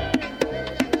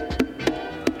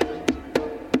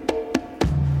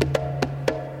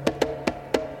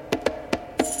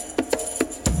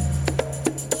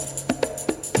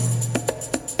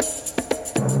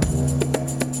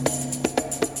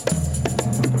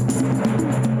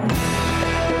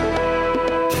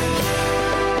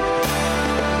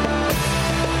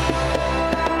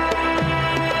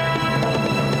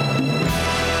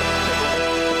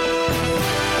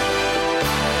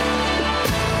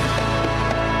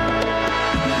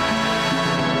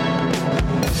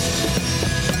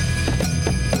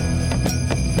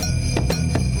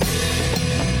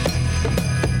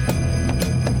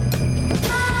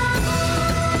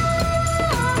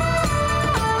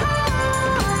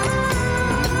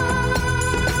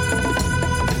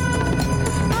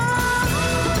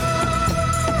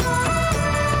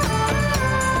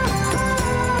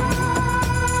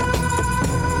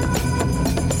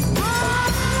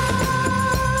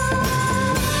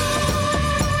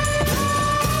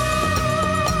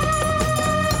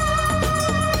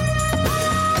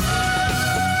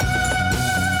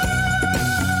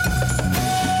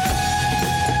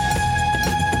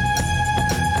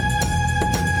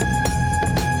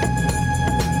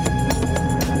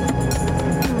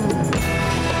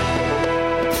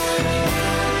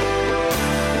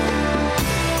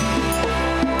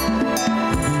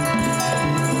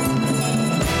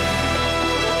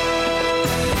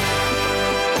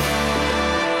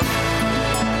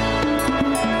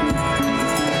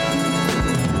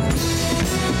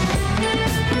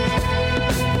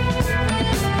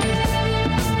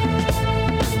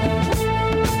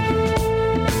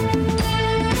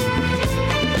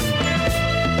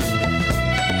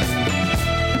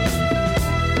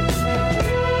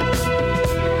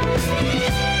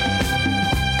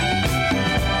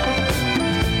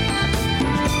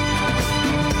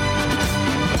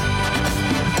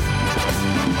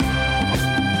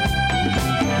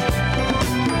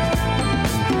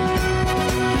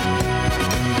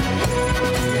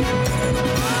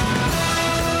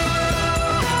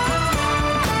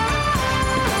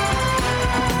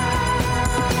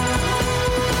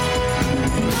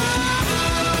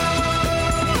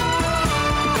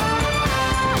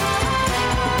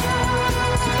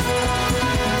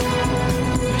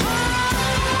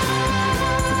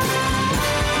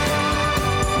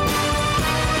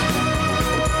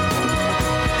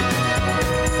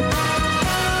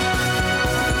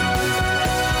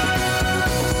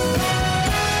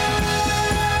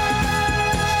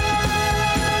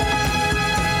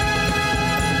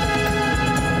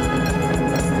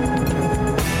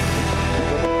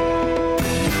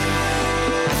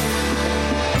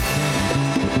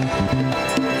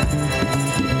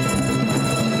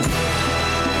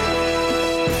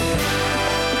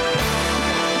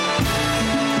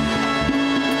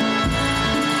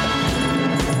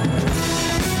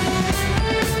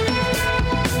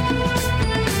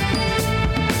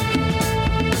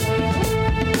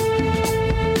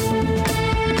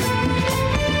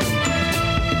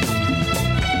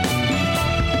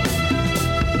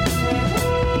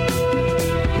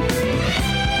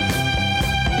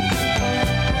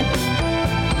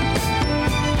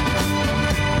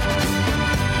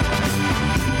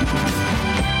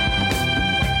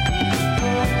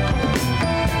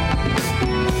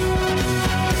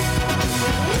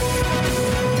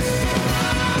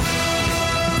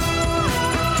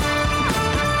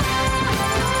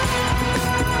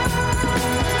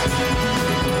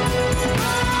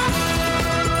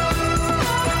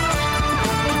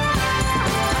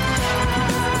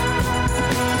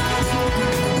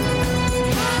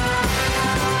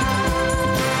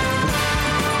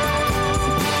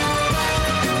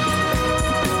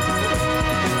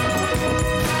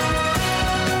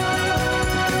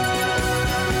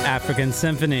 African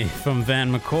Symphony from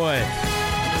Van McCoy.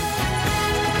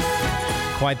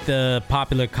 Quite the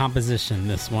popular composition,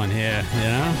 this one here, you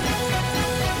know?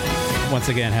 Once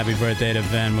again, happy birthday to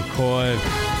Van McCoy.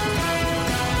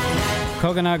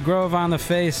 Coconut Grove on the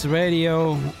Face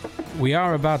Radio. We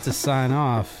are about to sign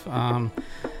off. I'm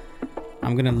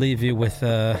going to leave you with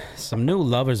some new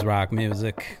lovers rock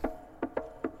music.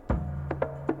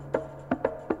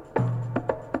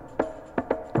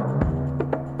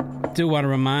 Do want to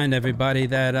remind everybody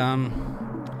that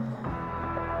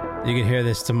you can hear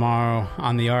this tomorrow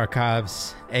on the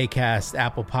archives, Acast,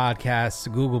 Apple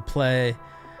Podcasts, Google Play,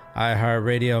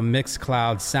 iHeartRadio,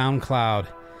 Mixcloud, SoundCloud,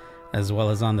 as well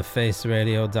as on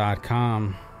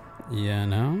thefaceradio.com. You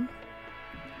know?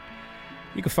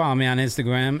 You can follow me on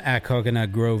Instagram at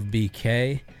Coconut Grove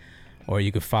BK, or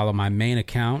you can follow my main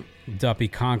account, Duppy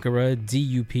Conquerrah,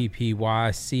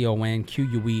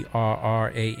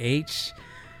 DUPPYCONQUERRAH.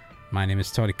 My name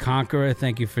is Tony Conquerrah.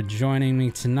 Thank you for joining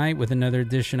me tonight with another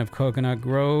edition of Coconut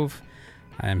Grove.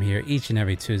 I am here each and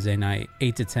every Tuesday night,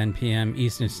 8 to 10 p.m.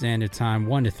 Eastern Standard Time,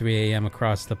 1 to 3 a.m.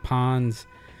 across the pond,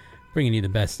 bringing you the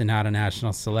best in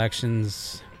out-of-national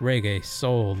selections, reggae,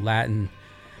 soul, Latin,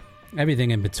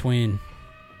 everything in between.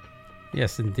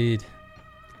 Yes, indeed.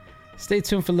 Stay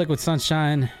tuned for Liquid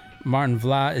Sunshine. Martin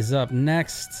Vla is up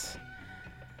next.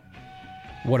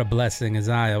 What a blessing, as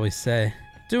I always say.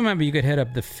 Do remember you could hit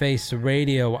up The Face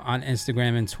Radio on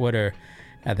Instagram and Twitter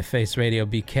at The Face Radio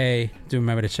BK. Do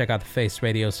remember to check out The Face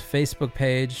Radio's Facebook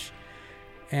page.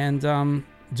 And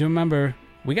do remember,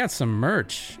 we got some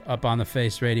merch up on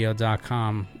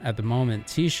thefaceradio.com at the moment.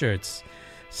 T-shirts,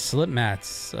 slip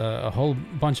mats, a whole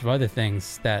bunch of other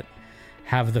things that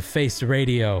have The Face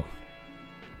Radio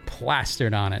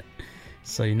plastered on it.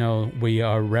 So you know we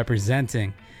are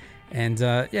representing. And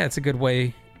yeah, it's a good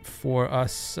way for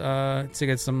us to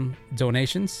get some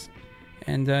donations,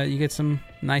 and you get some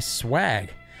nice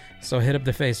swag. So hit up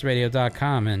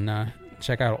thefaceradio.com and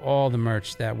check out all the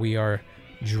merch that we are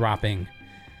dropping.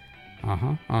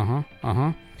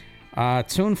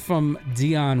 Tune from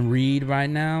Dion Reed right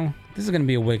now. This is going to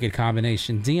be a wicked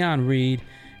combination. Dion Reed,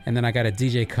 and then I got a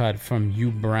DJ cut from U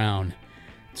Brown.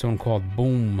 A tune called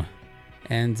Boom.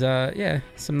 And yeah,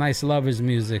 some nice lovers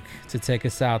music to take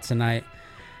us out tonight.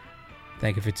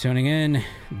 Thank you for tuning in.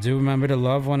 Do remember to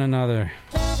love one another.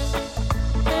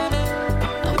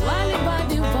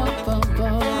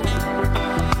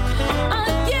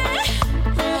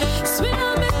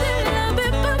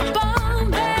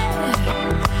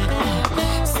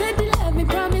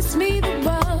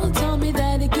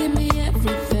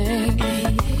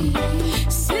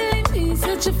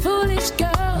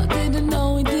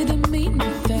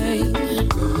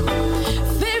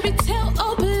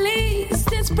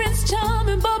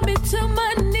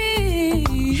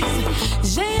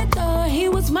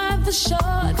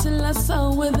 Short till I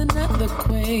saw with another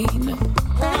queen.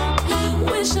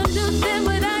 Wish I knew then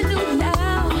what I knew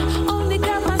now. Only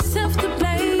got myself to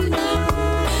blame.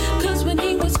 Cause when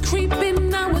he was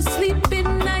creeping, I was sleeping,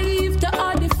 naive to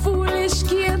all the foolish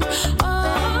games.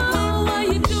 Oh, why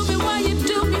you do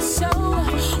me so?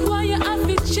 Why you have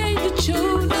me change the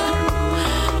tune?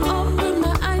 Open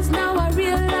my eyes, now I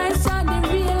realize, all I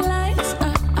realize.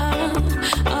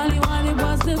 All he wanted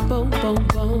was the boom, boom,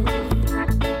 boom.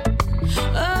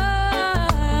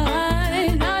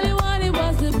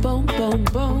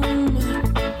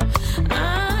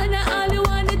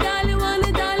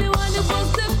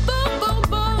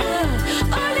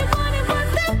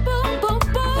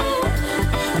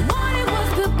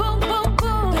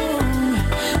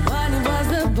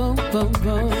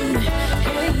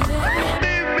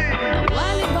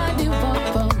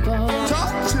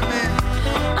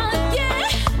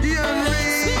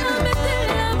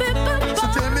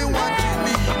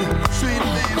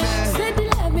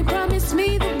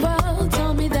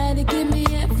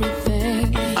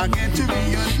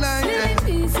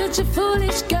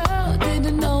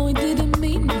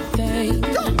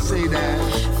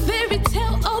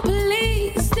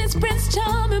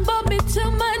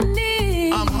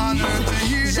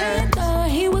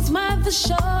 never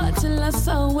sure till I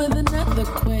saw with another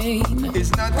queen.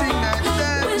 It's nothing like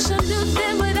that. Wish I knew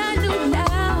then what I knew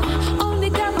now. Only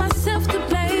got myself to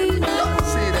blame. Don't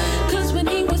say that. Cause when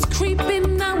he was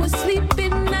creeping, I was sleeping,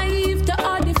 naive to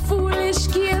all the foolish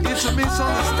game. It's a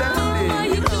misunderstanding. Why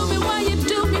you do me, why you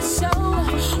do me so?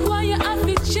 Why you have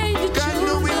me change the Got truth?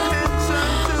 no intention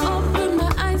to. Open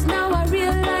my eyes, now I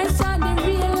realize, I didn't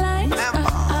realize.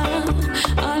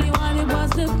 All you wanted was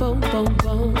the boom, boom,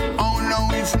 boom. Oh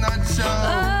no, it's not so.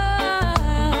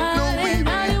 No, baby.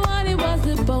 All you wanted was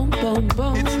the boom, boom,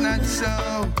 boom. It's not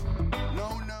so.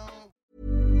 No, no.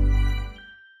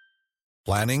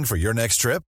 Planning for your next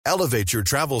trip? Elevate your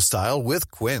travel style with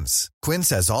Quince. Quince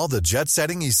has all the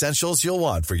jet-setting essentials you'll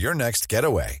want for your next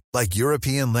getaway, like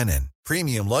European linen,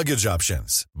 premium luggage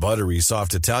options, buttery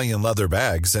soft Italian leather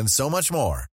bags, and so much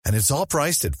more. And it's all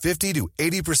priced at 50 to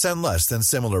 80% less than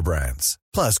similar brands.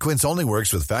 Plus, Quince only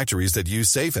works with factories that use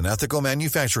safe and ethical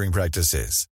manufacturing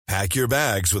practices. Pack your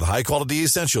bags with high-quality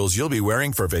essentials you'll be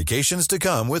wearing for vacations to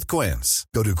come with Quince.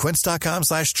 Go to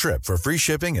quince.com/trip for free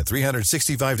shipping and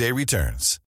 365-day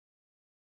returns.